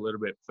could go a little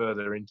bit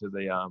further into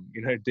the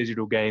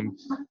digital game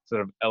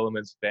sort of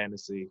elements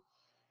fantasy,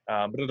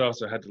 but it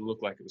also had to look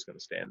like it was going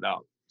to stand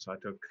up. So I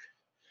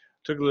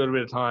took a little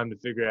bit of time to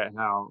figure out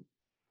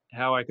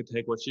how I could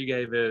take what she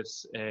gave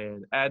us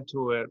and add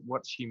to it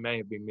what she may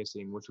have been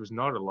missing, which was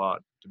not a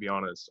lot, to be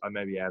honest. I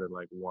maybe added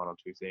like one or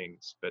two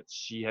things, but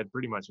she had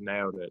pretty much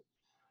nailed it.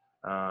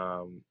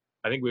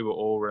 I think we were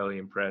all really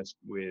impressed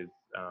with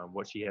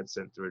what she had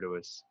sent through to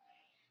us.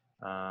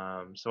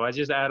 So I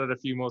just added a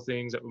few more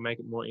things that would make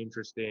it more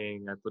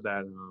interesting. I put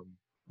that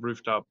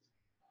rooftop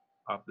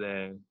up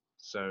there,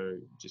 so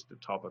just to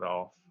top it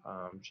off.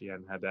 She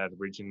hadn't had that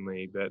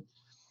originally, but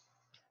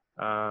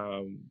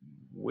um,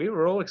 we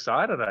were all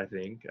excited, I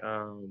think.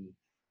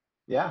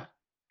 Yeah,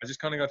 I just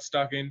kind of got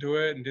stuck into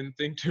it and didn't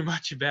think too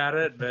much about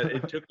it, but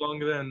it took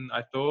longer than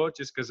I thought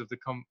just because of the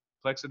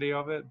complexity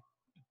of it.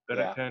 But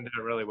it yeah. turned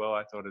out really well,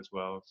 I thought, as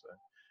well.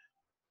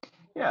 So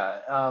Yeah,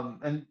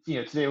 and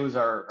today was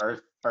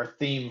our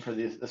theme for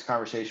this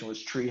conversation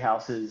was tree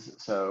houses.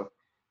 So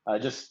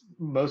just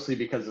mostly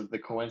because of the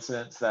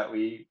coincidence that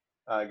we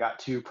got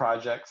two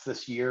projects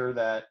this year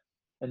that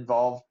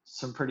involved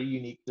some pretty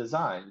unique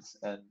designs,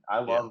 and I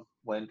yeah, love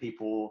when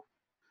people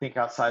think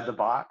outside the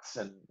box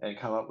and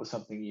come up with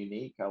something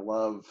unique. I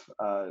love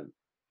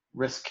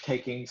risk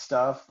taking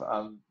stuff.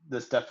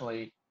 This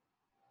definitely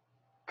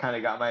kind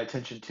of got my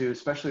attention too,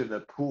 especially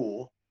the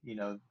pool.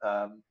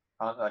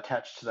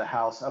 Attached to the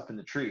house up in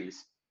the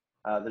trees.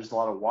 there's a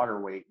lot of water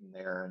weight in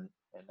there,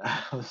 and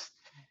I was,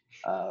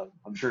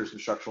 I'm sure some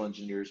structural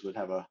engineers would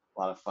have a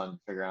lot of fun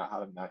figuring out how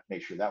to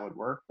make sure that would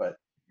work. But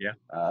Yeah.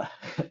 uh,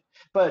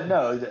 but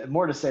no,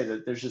 more to say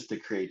that there's just the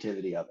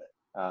creativity of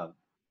it,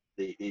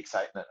 the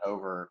excitement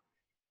over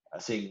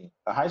seeing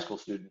a high school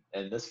student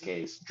in this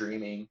case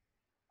dreaming,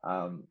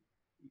 um,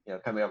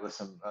 coming up with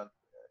some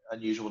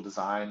unusual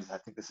designs. I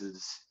think this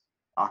is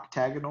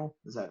octagonal.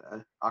 Is that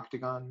an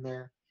octagon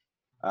there?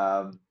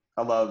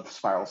 I love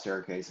spiral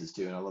staircases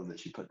too, and I love that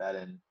she put that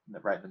in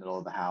right in the middle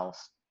of the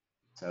house.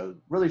 So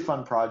really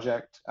fun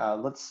project.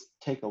 Let's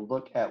take a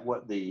look at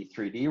what the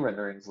 3D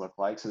renderings look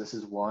like. So this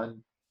is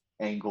one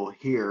angle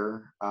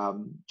here.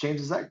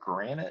 James, is that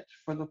granite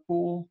for the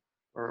pool,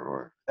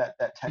 or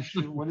that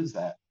texture? What is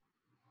that?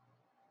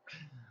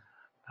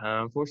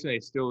 Unfortunately,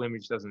 still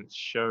image doesn't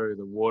show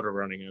the water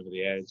running over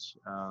the edge.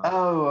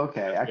 Oh,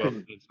 okay. I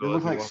couldn't. As It well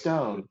as looked we like wanted to.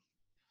 stone.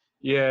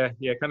 Yeah,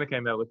 yeah, kind of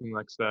came out looking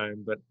like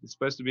stone, but it's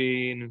supposed to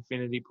be an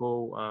infinity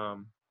pool.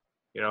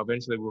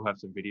 Eventually we'll have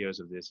some videos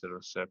of this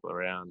that'll circle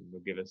around and will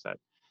give us Well,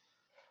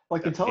 I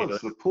can that tell feeling.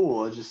 it's the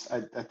pool.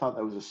 I thought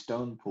that was a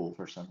stone pool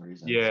for some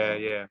reason. Yeah, So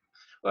yeah.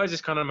 Well, I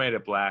just kind of made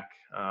it black,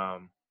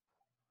 and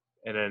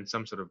then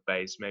some sort of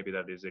base. Maybe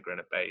that is a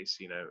granite base,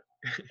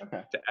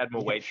 okay, to add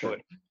more yeah, weight to sure.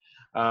 it.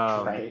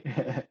 Um, Right.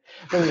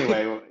 But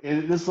anyway,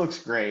 this looks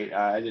great.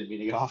 I didn't mean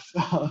to get off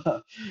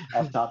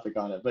off topic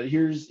on it, but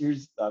here's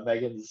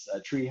Megan's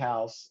tree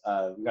house.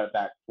 We've got a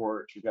back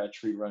porch. We've got a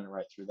tree running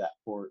right through that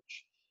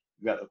porch.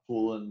 We've got the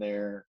pool in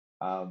there.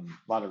 A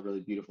lot of really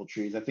beautiful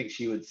trees. I think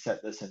she would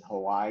set this in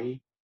Hawaii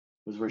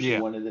was where she yeah,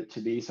 wanted it to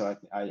be. So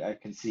I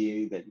can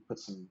see that you put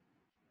some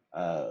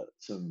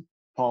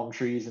palm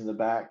trees in the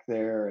back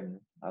there and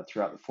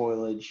throughout the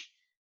foliage.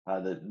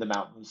 The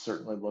mountains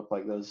certainly look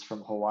like those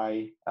from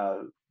Hawaii.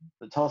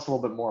 But tell us a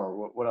little bit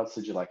more. What else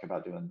did you like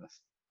about doing this?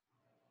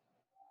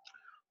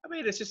 I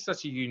mean, it's just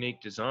such a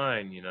unique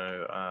design.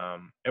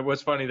 It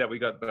was funny that we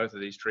got both of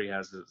these tree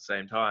houses at the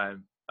same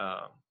time.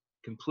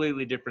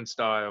 Completely different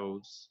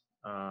styles.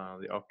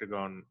 The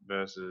octagon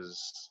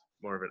versus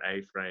more of an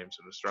A-frame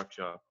sort of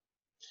structure.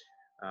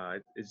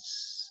 It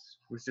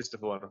was just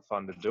a lot of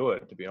fun to do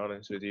it, to be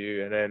honest with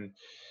you. And then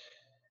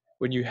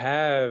when you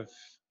have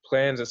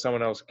plans that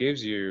someone else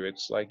gives you,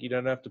 it's like you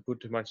don't have to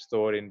put too much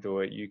thought into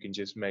it. You can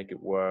just make it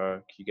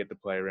work. You get to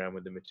play around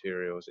with the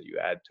materials that you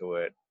add to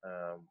it.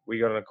 We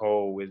got on a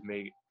call with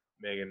Megan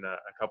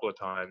a couple of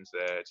times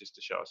there just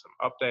to show us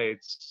some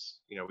updates.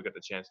 We got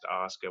the chance to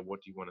ask her,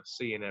 what do you want to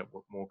see in it?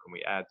 What more can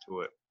we add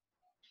to it?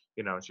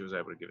 And she was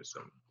able to give us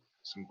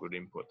some good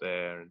input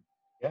there. And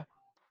Yeah,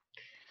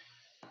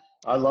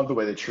 I love the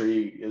way the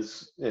tree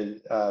is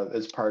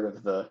part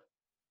of the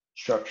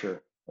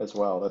structure as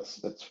well.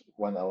 That's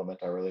one element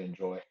I really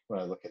enjoy when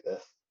I look at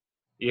this.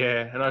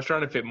 yeah, and I was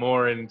trying to fit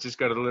more and just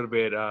got a little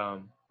bit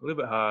hard.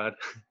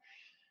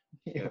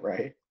 Yeah, Yeah,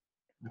 right.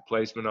 the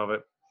placement of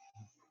it.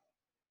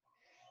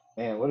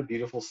 Man, what a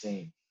beautiful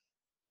scene.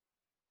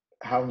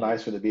 How Yeah,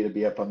 nice would it be to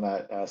be up on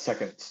that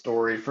second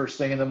story first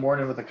thing in the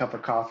morning with a cup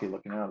of coffee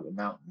looking out at the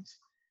mountains?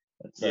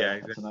 yeah,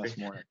 That's a exactly. nice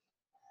morning.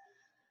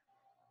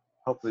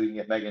 Hopefully we can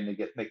get Megan to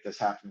get make this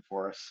happen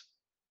for us.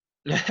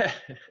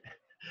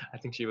 I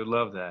think she would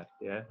love that.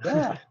 Yeah.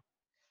 Yeah.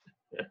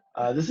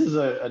 This is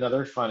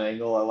another fun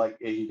angle. I like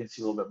you can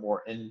see a little bit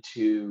more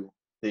into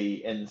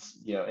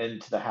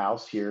into the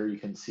house here. You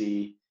can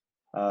see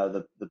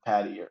the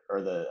patio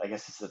or the I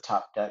guess it's the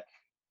top deck.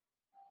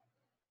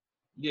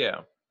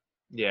 Yeah.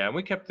 Yeah. And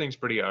we kept things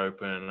pretty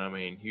open. I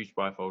mean, huge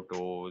bifold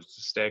doors,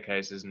 the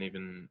staircase isn't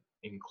even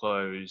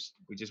enclosed.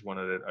 We just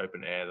wanted it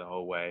open air the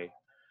whole way.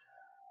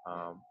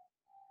 Yeah. Um,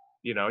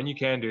 and you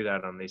can do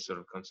that on these sort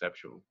of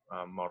conceptual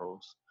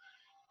models.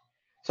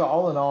 So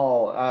all in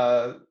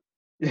all,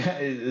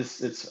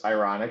 it's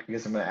ironic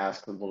because I'm going to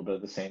ask a little bit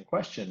of the same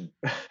question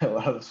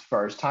as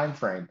far as time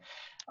frame.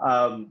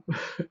 Um,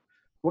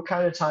 what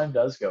kind of time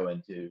does go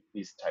into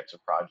these types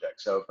of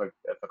projects? So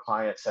if a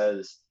client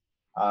says,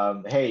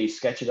 "Hey,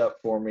 sketch it up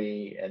for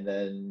me," and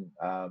then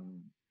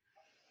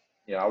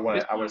This I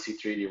one, want to see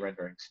 3D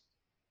renderings.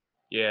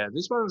 yeah,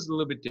 this one was a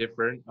little bit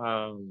different.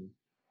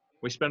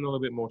 We spent a little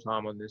bit more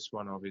time on this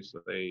one,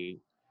 obviously,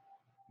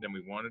 than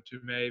we wanted to,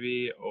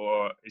 maybe,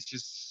 or it's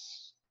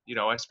just,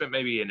 I spent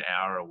maybe an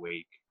hour a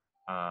week.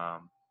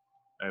 Um,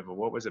 Over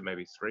what was it,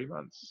 maybe 3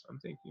 months? I'm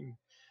thinking.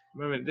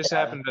 Remember, this Yeah,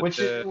 happened at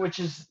the which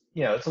is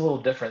it's a little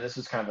different. This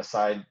is kind of a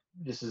side.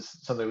 This is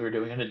something we were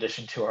doing in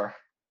addition to our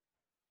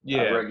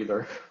yeah,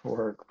 regular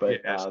work, yeah.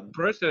 but So the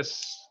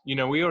process, we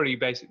already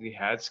basically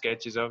had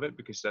sketches of it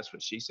because that's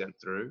what she sent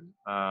through.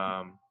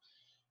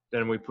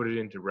 Then we put it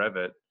into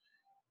Revit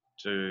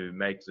to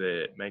make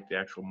the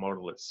actual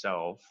model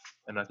itself.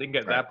 And I think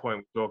at right. that point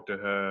we talked to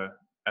her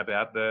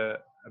about the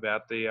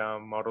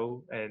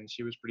model, and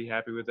she was pretty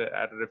happy with it.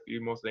 Added a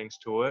few more things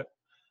to it,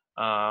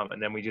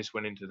 and then we just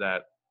went into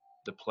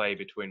the play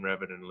between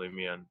Revit and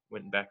Lumion,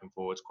 went back and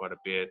forwards quite a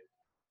bit,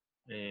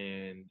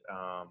 and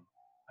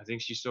I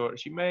think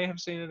she may have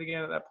seen it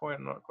again at that point.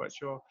 I'm not quite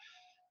sure.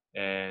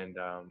 And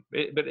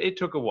but it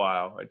took a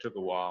while. It took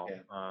a while.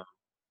 Yeah.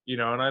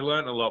 and I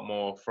learned a lot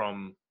more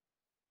from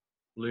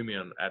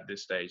Lumion at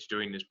this stage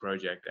doing this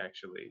project,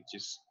 actually,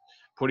 just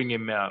putting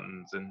in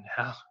mountains and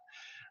how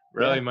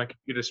really Yeah, my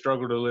computer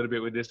struggled a little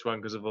bit with this one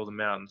because of all the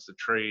mountains, the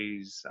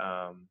trees,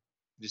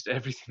 just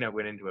everything that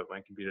went into it.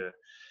 My computer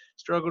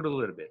struggled a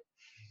little bit.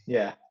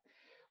 yeah.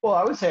 Well,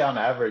 I would say on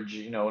average,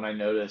 when I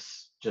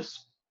notice,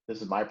 just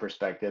this is my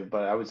perspective,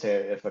 but I would say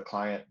if a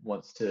client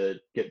wants to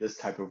get this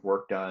type of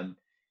work done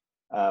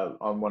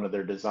on one of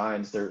their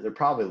designs, they're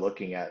probably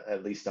looking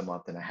at least a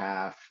month and a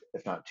half,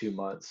 if not 2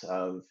 months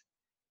of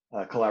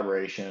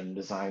collaboration,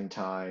 design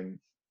time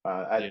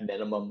Yeah, at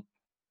minimum.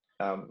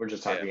 We're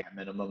just yeah, talking at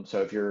minimum.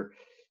 So if you're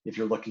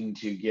looking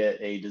to get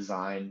a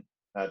design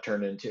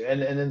turned into, and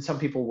then some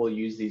people will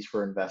use these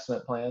for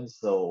investment plans.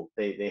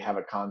 They have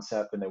a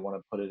concept and they want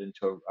to put it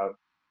into a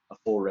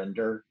full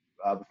render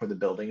before the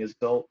building is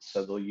built.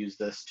 So they'll use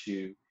this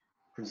to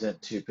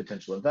present to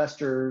potential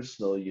investors.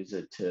 They'll use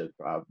it to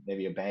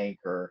maybe a bank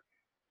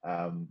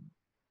um,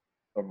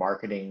 or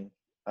marketing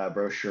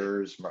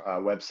brochures,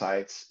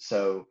 websites.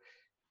 So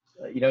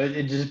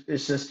it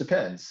just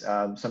depends.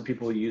 Some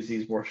people use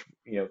these more,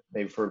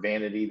 maybe for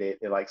vanity.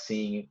 They like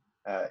seeing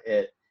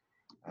it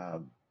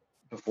um,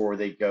 before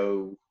they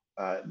go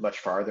much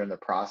farther in the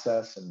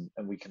process, and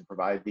we can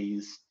provide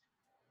these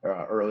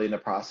early in the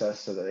process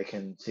so that they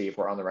can see if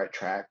we're on the right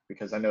track.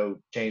 Because I know,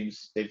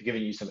 James, they've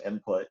given you some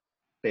input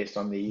based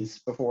on these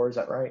before. Is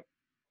that right?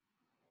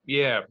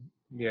 yeah,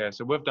 yeah.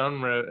 So we've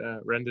done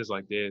renders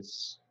like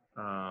this.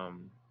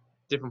 Um,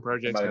 Different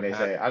projects Somebody have may had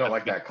say, I don't at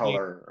like the that beginning.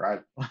 color,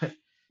 right?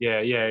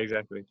 Yeah, yeah,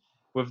 exactly.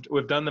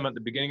 We've done them at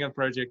the beginning of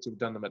projects. We've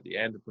done them at the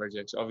end of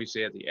projects.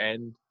 Obviously, at the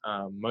end,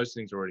 most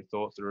things are already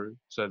thought through.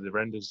 So the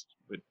renders,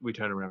 we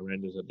turn around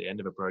renders at the end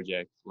of a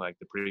project, like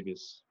the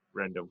previous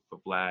render for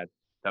Vlad.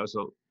 That was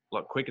a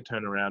lot quicker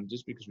turnaround,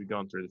 just because we've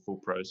gone through the full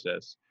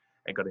process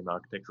and got him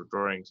architectural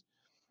drawings.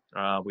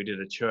 We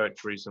did a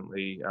church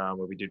recently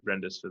where we did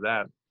renders for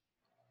that,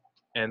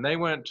 and they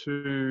weren't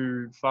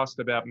too fussed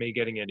about me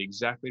getting it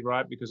exactly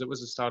right because it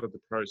was the start of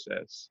the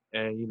process,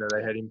 and they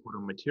Yeah, had input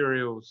on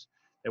materials.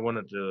 They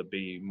wanted to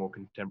be more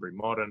contemporary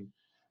modern,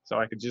 so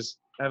I could just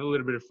have a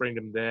little bit of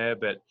freedom there,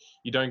 but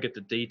you don't get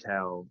the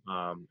detail,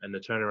 and the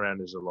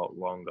turnaround is a lot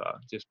longer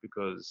just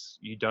because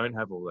you don't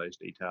have all those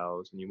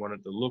details and you want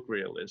it to look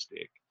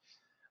realistic.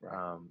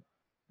 right. um,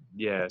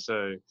 yeah,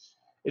 so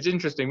it's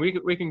interesting.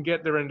 We can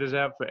get the renders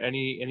out for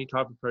any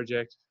type of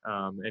project,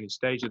 any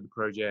stage of the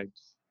project,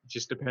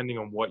 just depending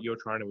on what you're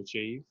trying to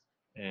achieve.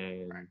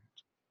 And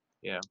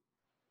yeah,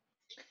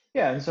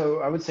 Yeah, and so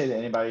I would say to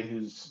anybody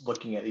who's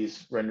looking at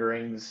these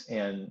renderings,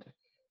 and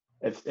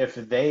if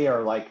they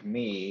are like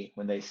me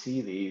when they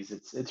see these,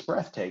 it's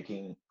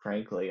breathtaking,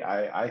 frankly.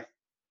 I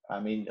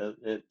mean,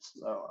 it's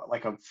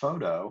like a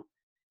photo,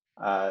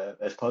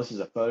 as close as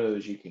a photo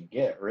as you can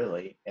get,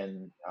 really,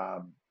 and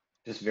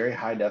just very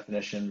high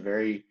definition,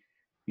 very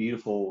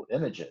beautiful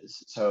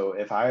images. So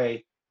if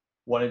I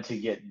wanted to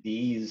get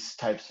these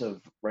types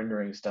of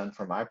renderings done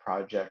for my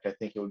project, I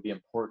think it would be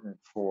important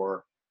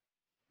for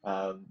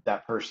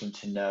that person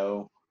to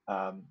know,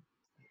 um,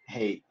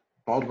 hey,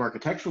 Baltimore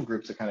Architectural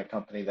Group's the kind of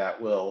company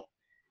that will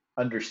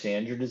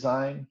understand your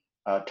design,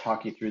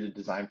 talk you through the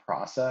design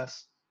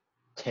process,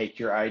 take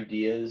your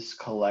ideas,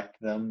 collect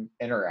them,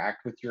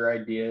 interact with your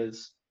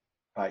ideas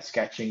by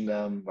sketching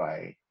them,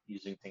 by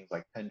using things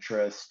like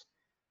Pinterest.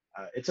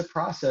 It's a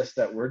process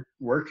that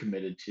we're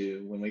committed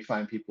to when we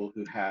find people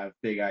who have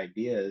big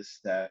ideas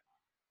that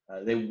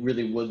they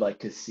really would like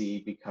to see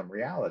become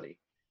reality.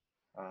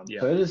 yeah,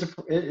 So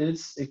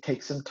it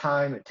takes some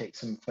time, it takes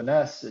some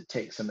finesse, it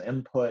takes some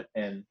input,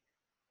 and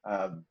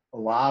a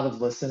lot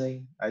of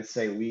listening. I'd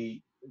say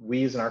we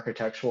as an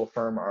architectural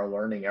firm are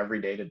learning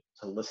every day to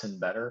listen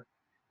better,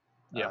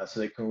 yeah, so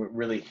they can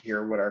really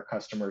hear what our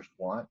customers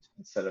want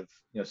instead of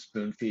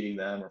spoon feeding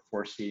them or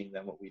force feeding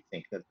them what we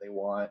think that they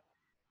want.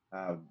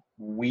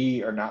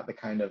 We are not the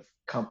kind of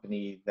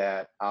company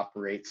that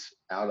operates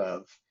out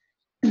of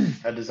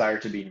a desire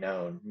to be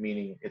known,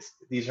 meaning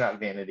these are not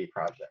vanity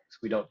projects.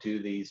 We don't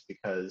do these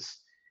because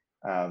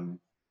um,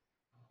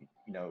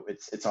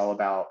 it's all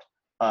about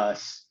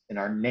us and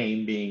our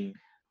name being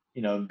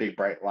big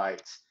bright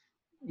lights.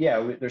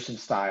 Yeah, there's some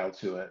style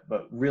to it,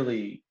 but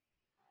really,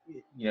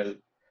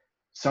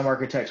 some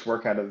architects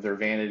work out of their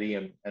vanity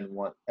and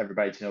want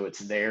everybody to know it's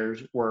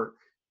theirs work.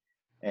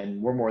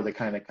 And we're more the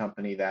kind of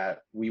company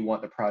that we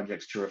want the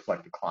projects to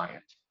reflect the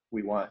client.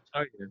 We want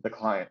oh yeah, the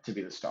client to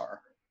be the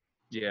star.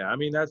 yeah. I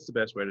mean, that's the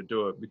best way to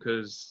do it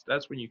because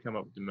that's when you come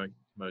up with the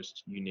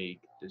most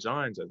unique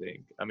designs. I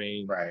think. I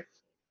mean, Right,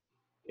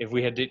 if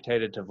we had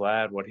dictated to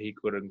Vlad what he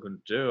could and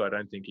couldn't do, I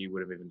don't think he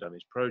would have even done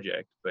his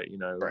project. But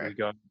right.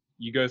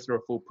 you go through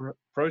a full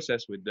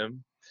process with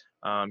them.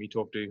 You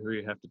talk to who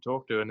you have to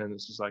talk to, and then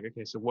it's just like,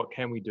 okay, so what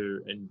can we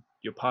do? And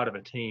you're part of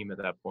a team at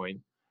that point.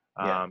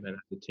 Yeah, And as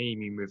a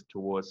team, you move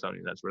towards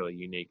something that's really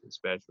unique and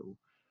special.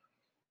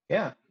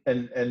 yeah.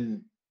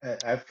 And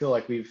I feel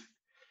like we've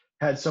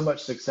had so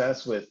much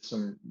success with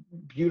some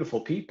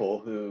beautiful people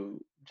who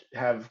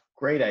have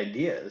great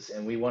ideas,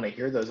 and we want to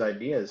hear those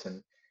ideas.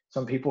 And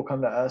some people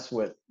come to us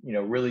with,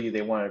 really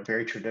they want a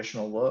very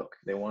traditional look.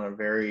 They want a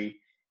very,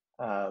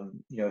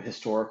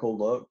 historical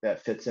look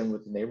that fits in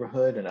with the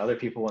neighborhood. And other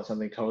people want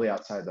something totally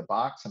outside the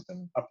box,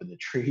 something up in the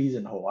trees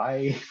in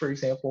Hawaii, for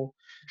example,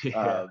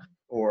 Yeah.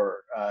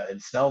 or in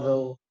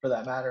Snellville for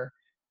that matter.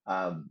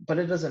 But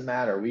it doesn't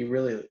matter. We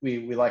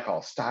like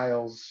all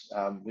styles.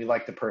 We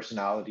like the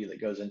personality that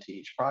goes into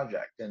each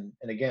project. And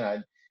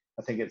again,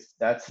 I think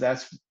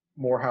that's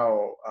more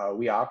how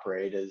we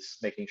operate, is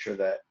making sure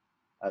that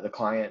the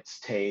client's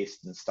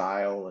taste and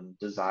style and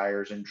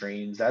desires and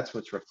dreams, that's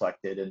what's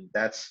reflected, and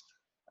that's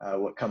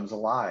what comes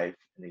alive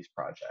in these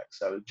projects.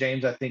 So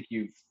James, I think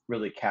you've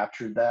really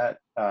captured that.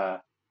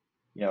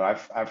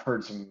 I've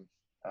heard some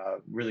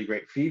really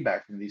great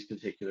feedback from these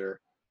particular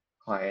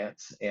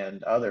clients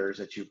and others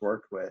that you've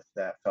worked with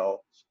that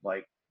felt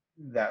like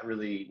that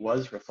really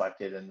was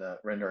reflected in the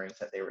renderings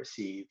that they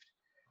received.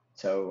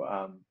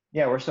 So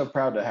yeah, we're so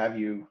proud to have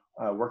you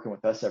working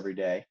with us every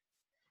day,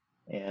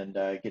 and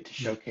get to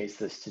showcase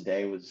this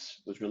today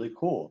was really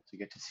cool to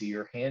get to see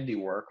your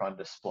handiwork on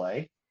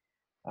display.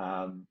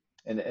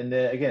 And then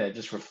again, it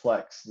just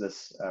reflects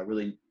this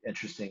really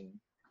interesting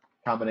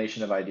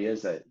combination of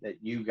ideas that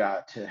you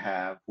got to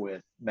have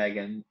with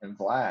Megan and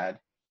Vlad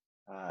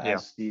Yeah.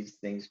 as these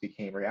things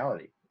became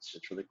reality. It's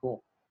just really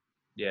cool.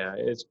 Yeah.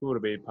 It's cool to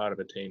be part of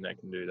a team that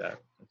can do that.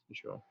 That's for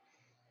sure.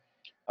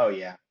 Oh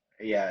yeah,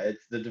 yeah.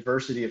 It's the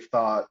diversity of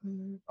thought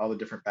and all the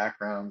different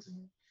backgrounds and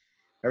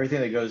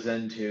everything that goes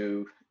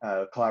into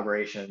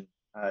collaboration.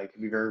 It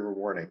can be very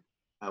rewarding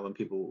when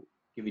people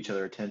give each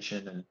other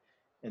attention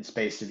and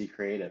space to be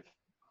creative.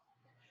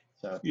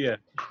 So, Yeah.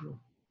 For sure.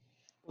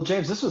 well,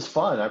 James, this was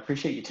fun. I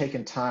appreciate you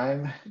taking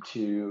time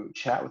to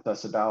chat with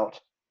us about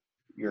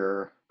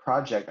your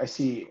project. I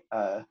see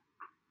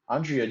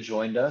Andrea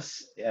joined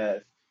us.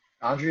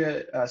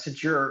 Andrea,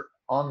 since you're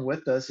on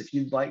with us, if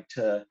you'd like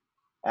to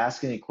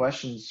ask any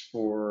questions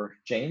for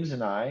James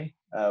and I,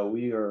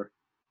 we are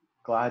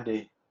glad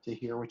to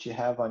hear what you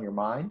have on your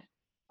mind.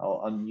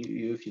 I'll unmute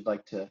you if you'd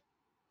like to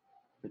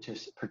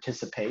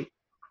participate,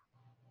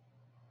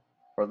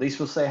 or at least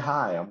we'll say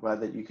hi. I'm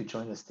glad that you could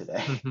join us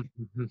today.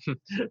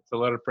 It's a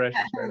lot of pressure,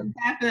 Shannon.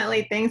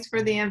 Definitely. Thanks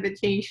for the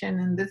invitation.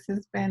 And this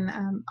has been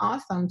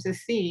awesome to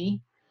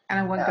see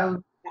kind of what Yeah, goes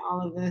into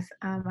all of this.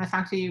 I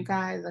talked to you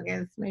guys, I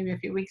guess, maybe a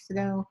few weeks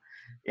ago.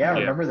 yeah, Yeah.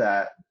 remember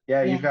that.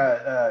 Yeah,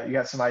 Yeah, you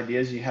got some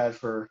ideas you had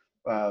for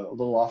a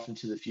little off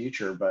into the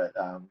future, but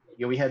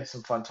yeah, we had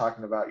some fun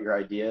talking about your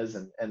ideas,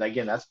 and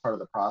again, that's part of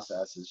the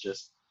process, is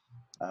just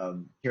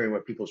hearing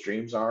what people's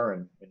dreams are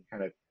and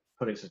kind of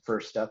putting some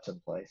first steps in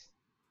place.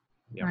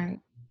 Yeah. right.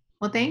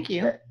 Well, thank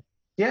you. Yeah,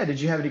 yeah.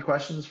 Did you have any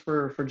questions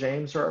for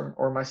James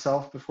or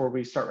myself before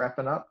we start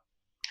wrapping up?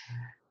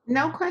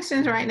 No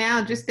questions right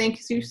now. Just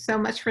thank you so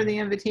much for the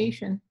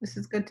invitation. This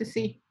is good to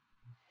see.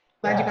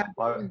 Glad you Yeah, got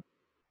well,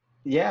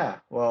 yeah.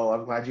 Well,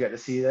 I'm glad you got to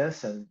see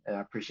this, and I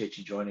appreciate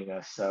you joining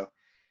us. So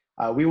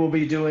we will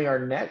be doing our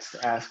next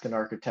Ask an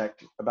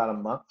Architect about a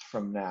month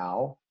from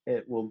now.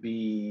 It will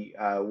be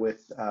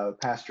with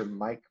Pastor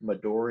Mike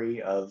Midori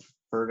of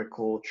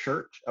Vertical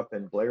Church up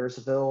in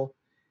Blairsville.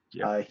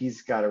 Yep.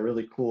 He's got a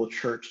really cool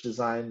church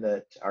design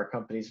that our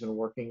company's been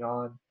working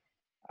on.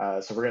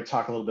 So we're going to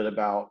talk a little bit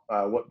about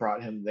what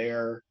brought him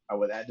there,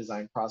 what that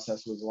design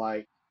process was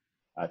like.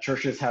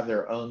 Churches have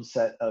their own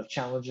set of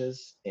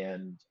challenges,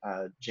 and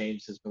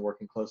James has been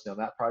working closely on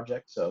that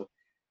project. So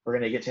we're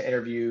going to get to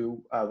interview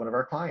one of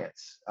our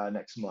clients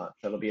next month.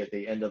 That'll be at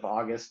the end of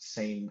August,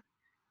 same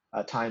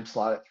time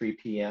slot at 3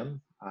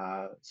 p.m.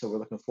 So we're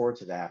looking forward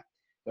to that.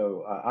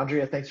 So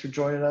Andrea, thanks for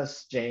joining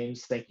us.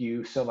 James, thank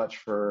you so much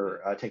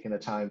for taking the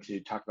time to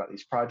talk about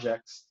these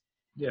projects.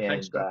 Yeah. Thanks,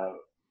 And Scott.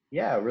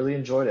 yeah, really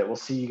enjoyed it. We'll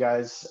see you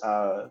guys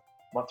a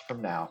month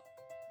from now.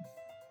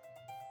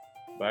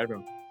 Bye,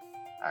 everyone.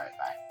 All right,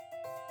 bye.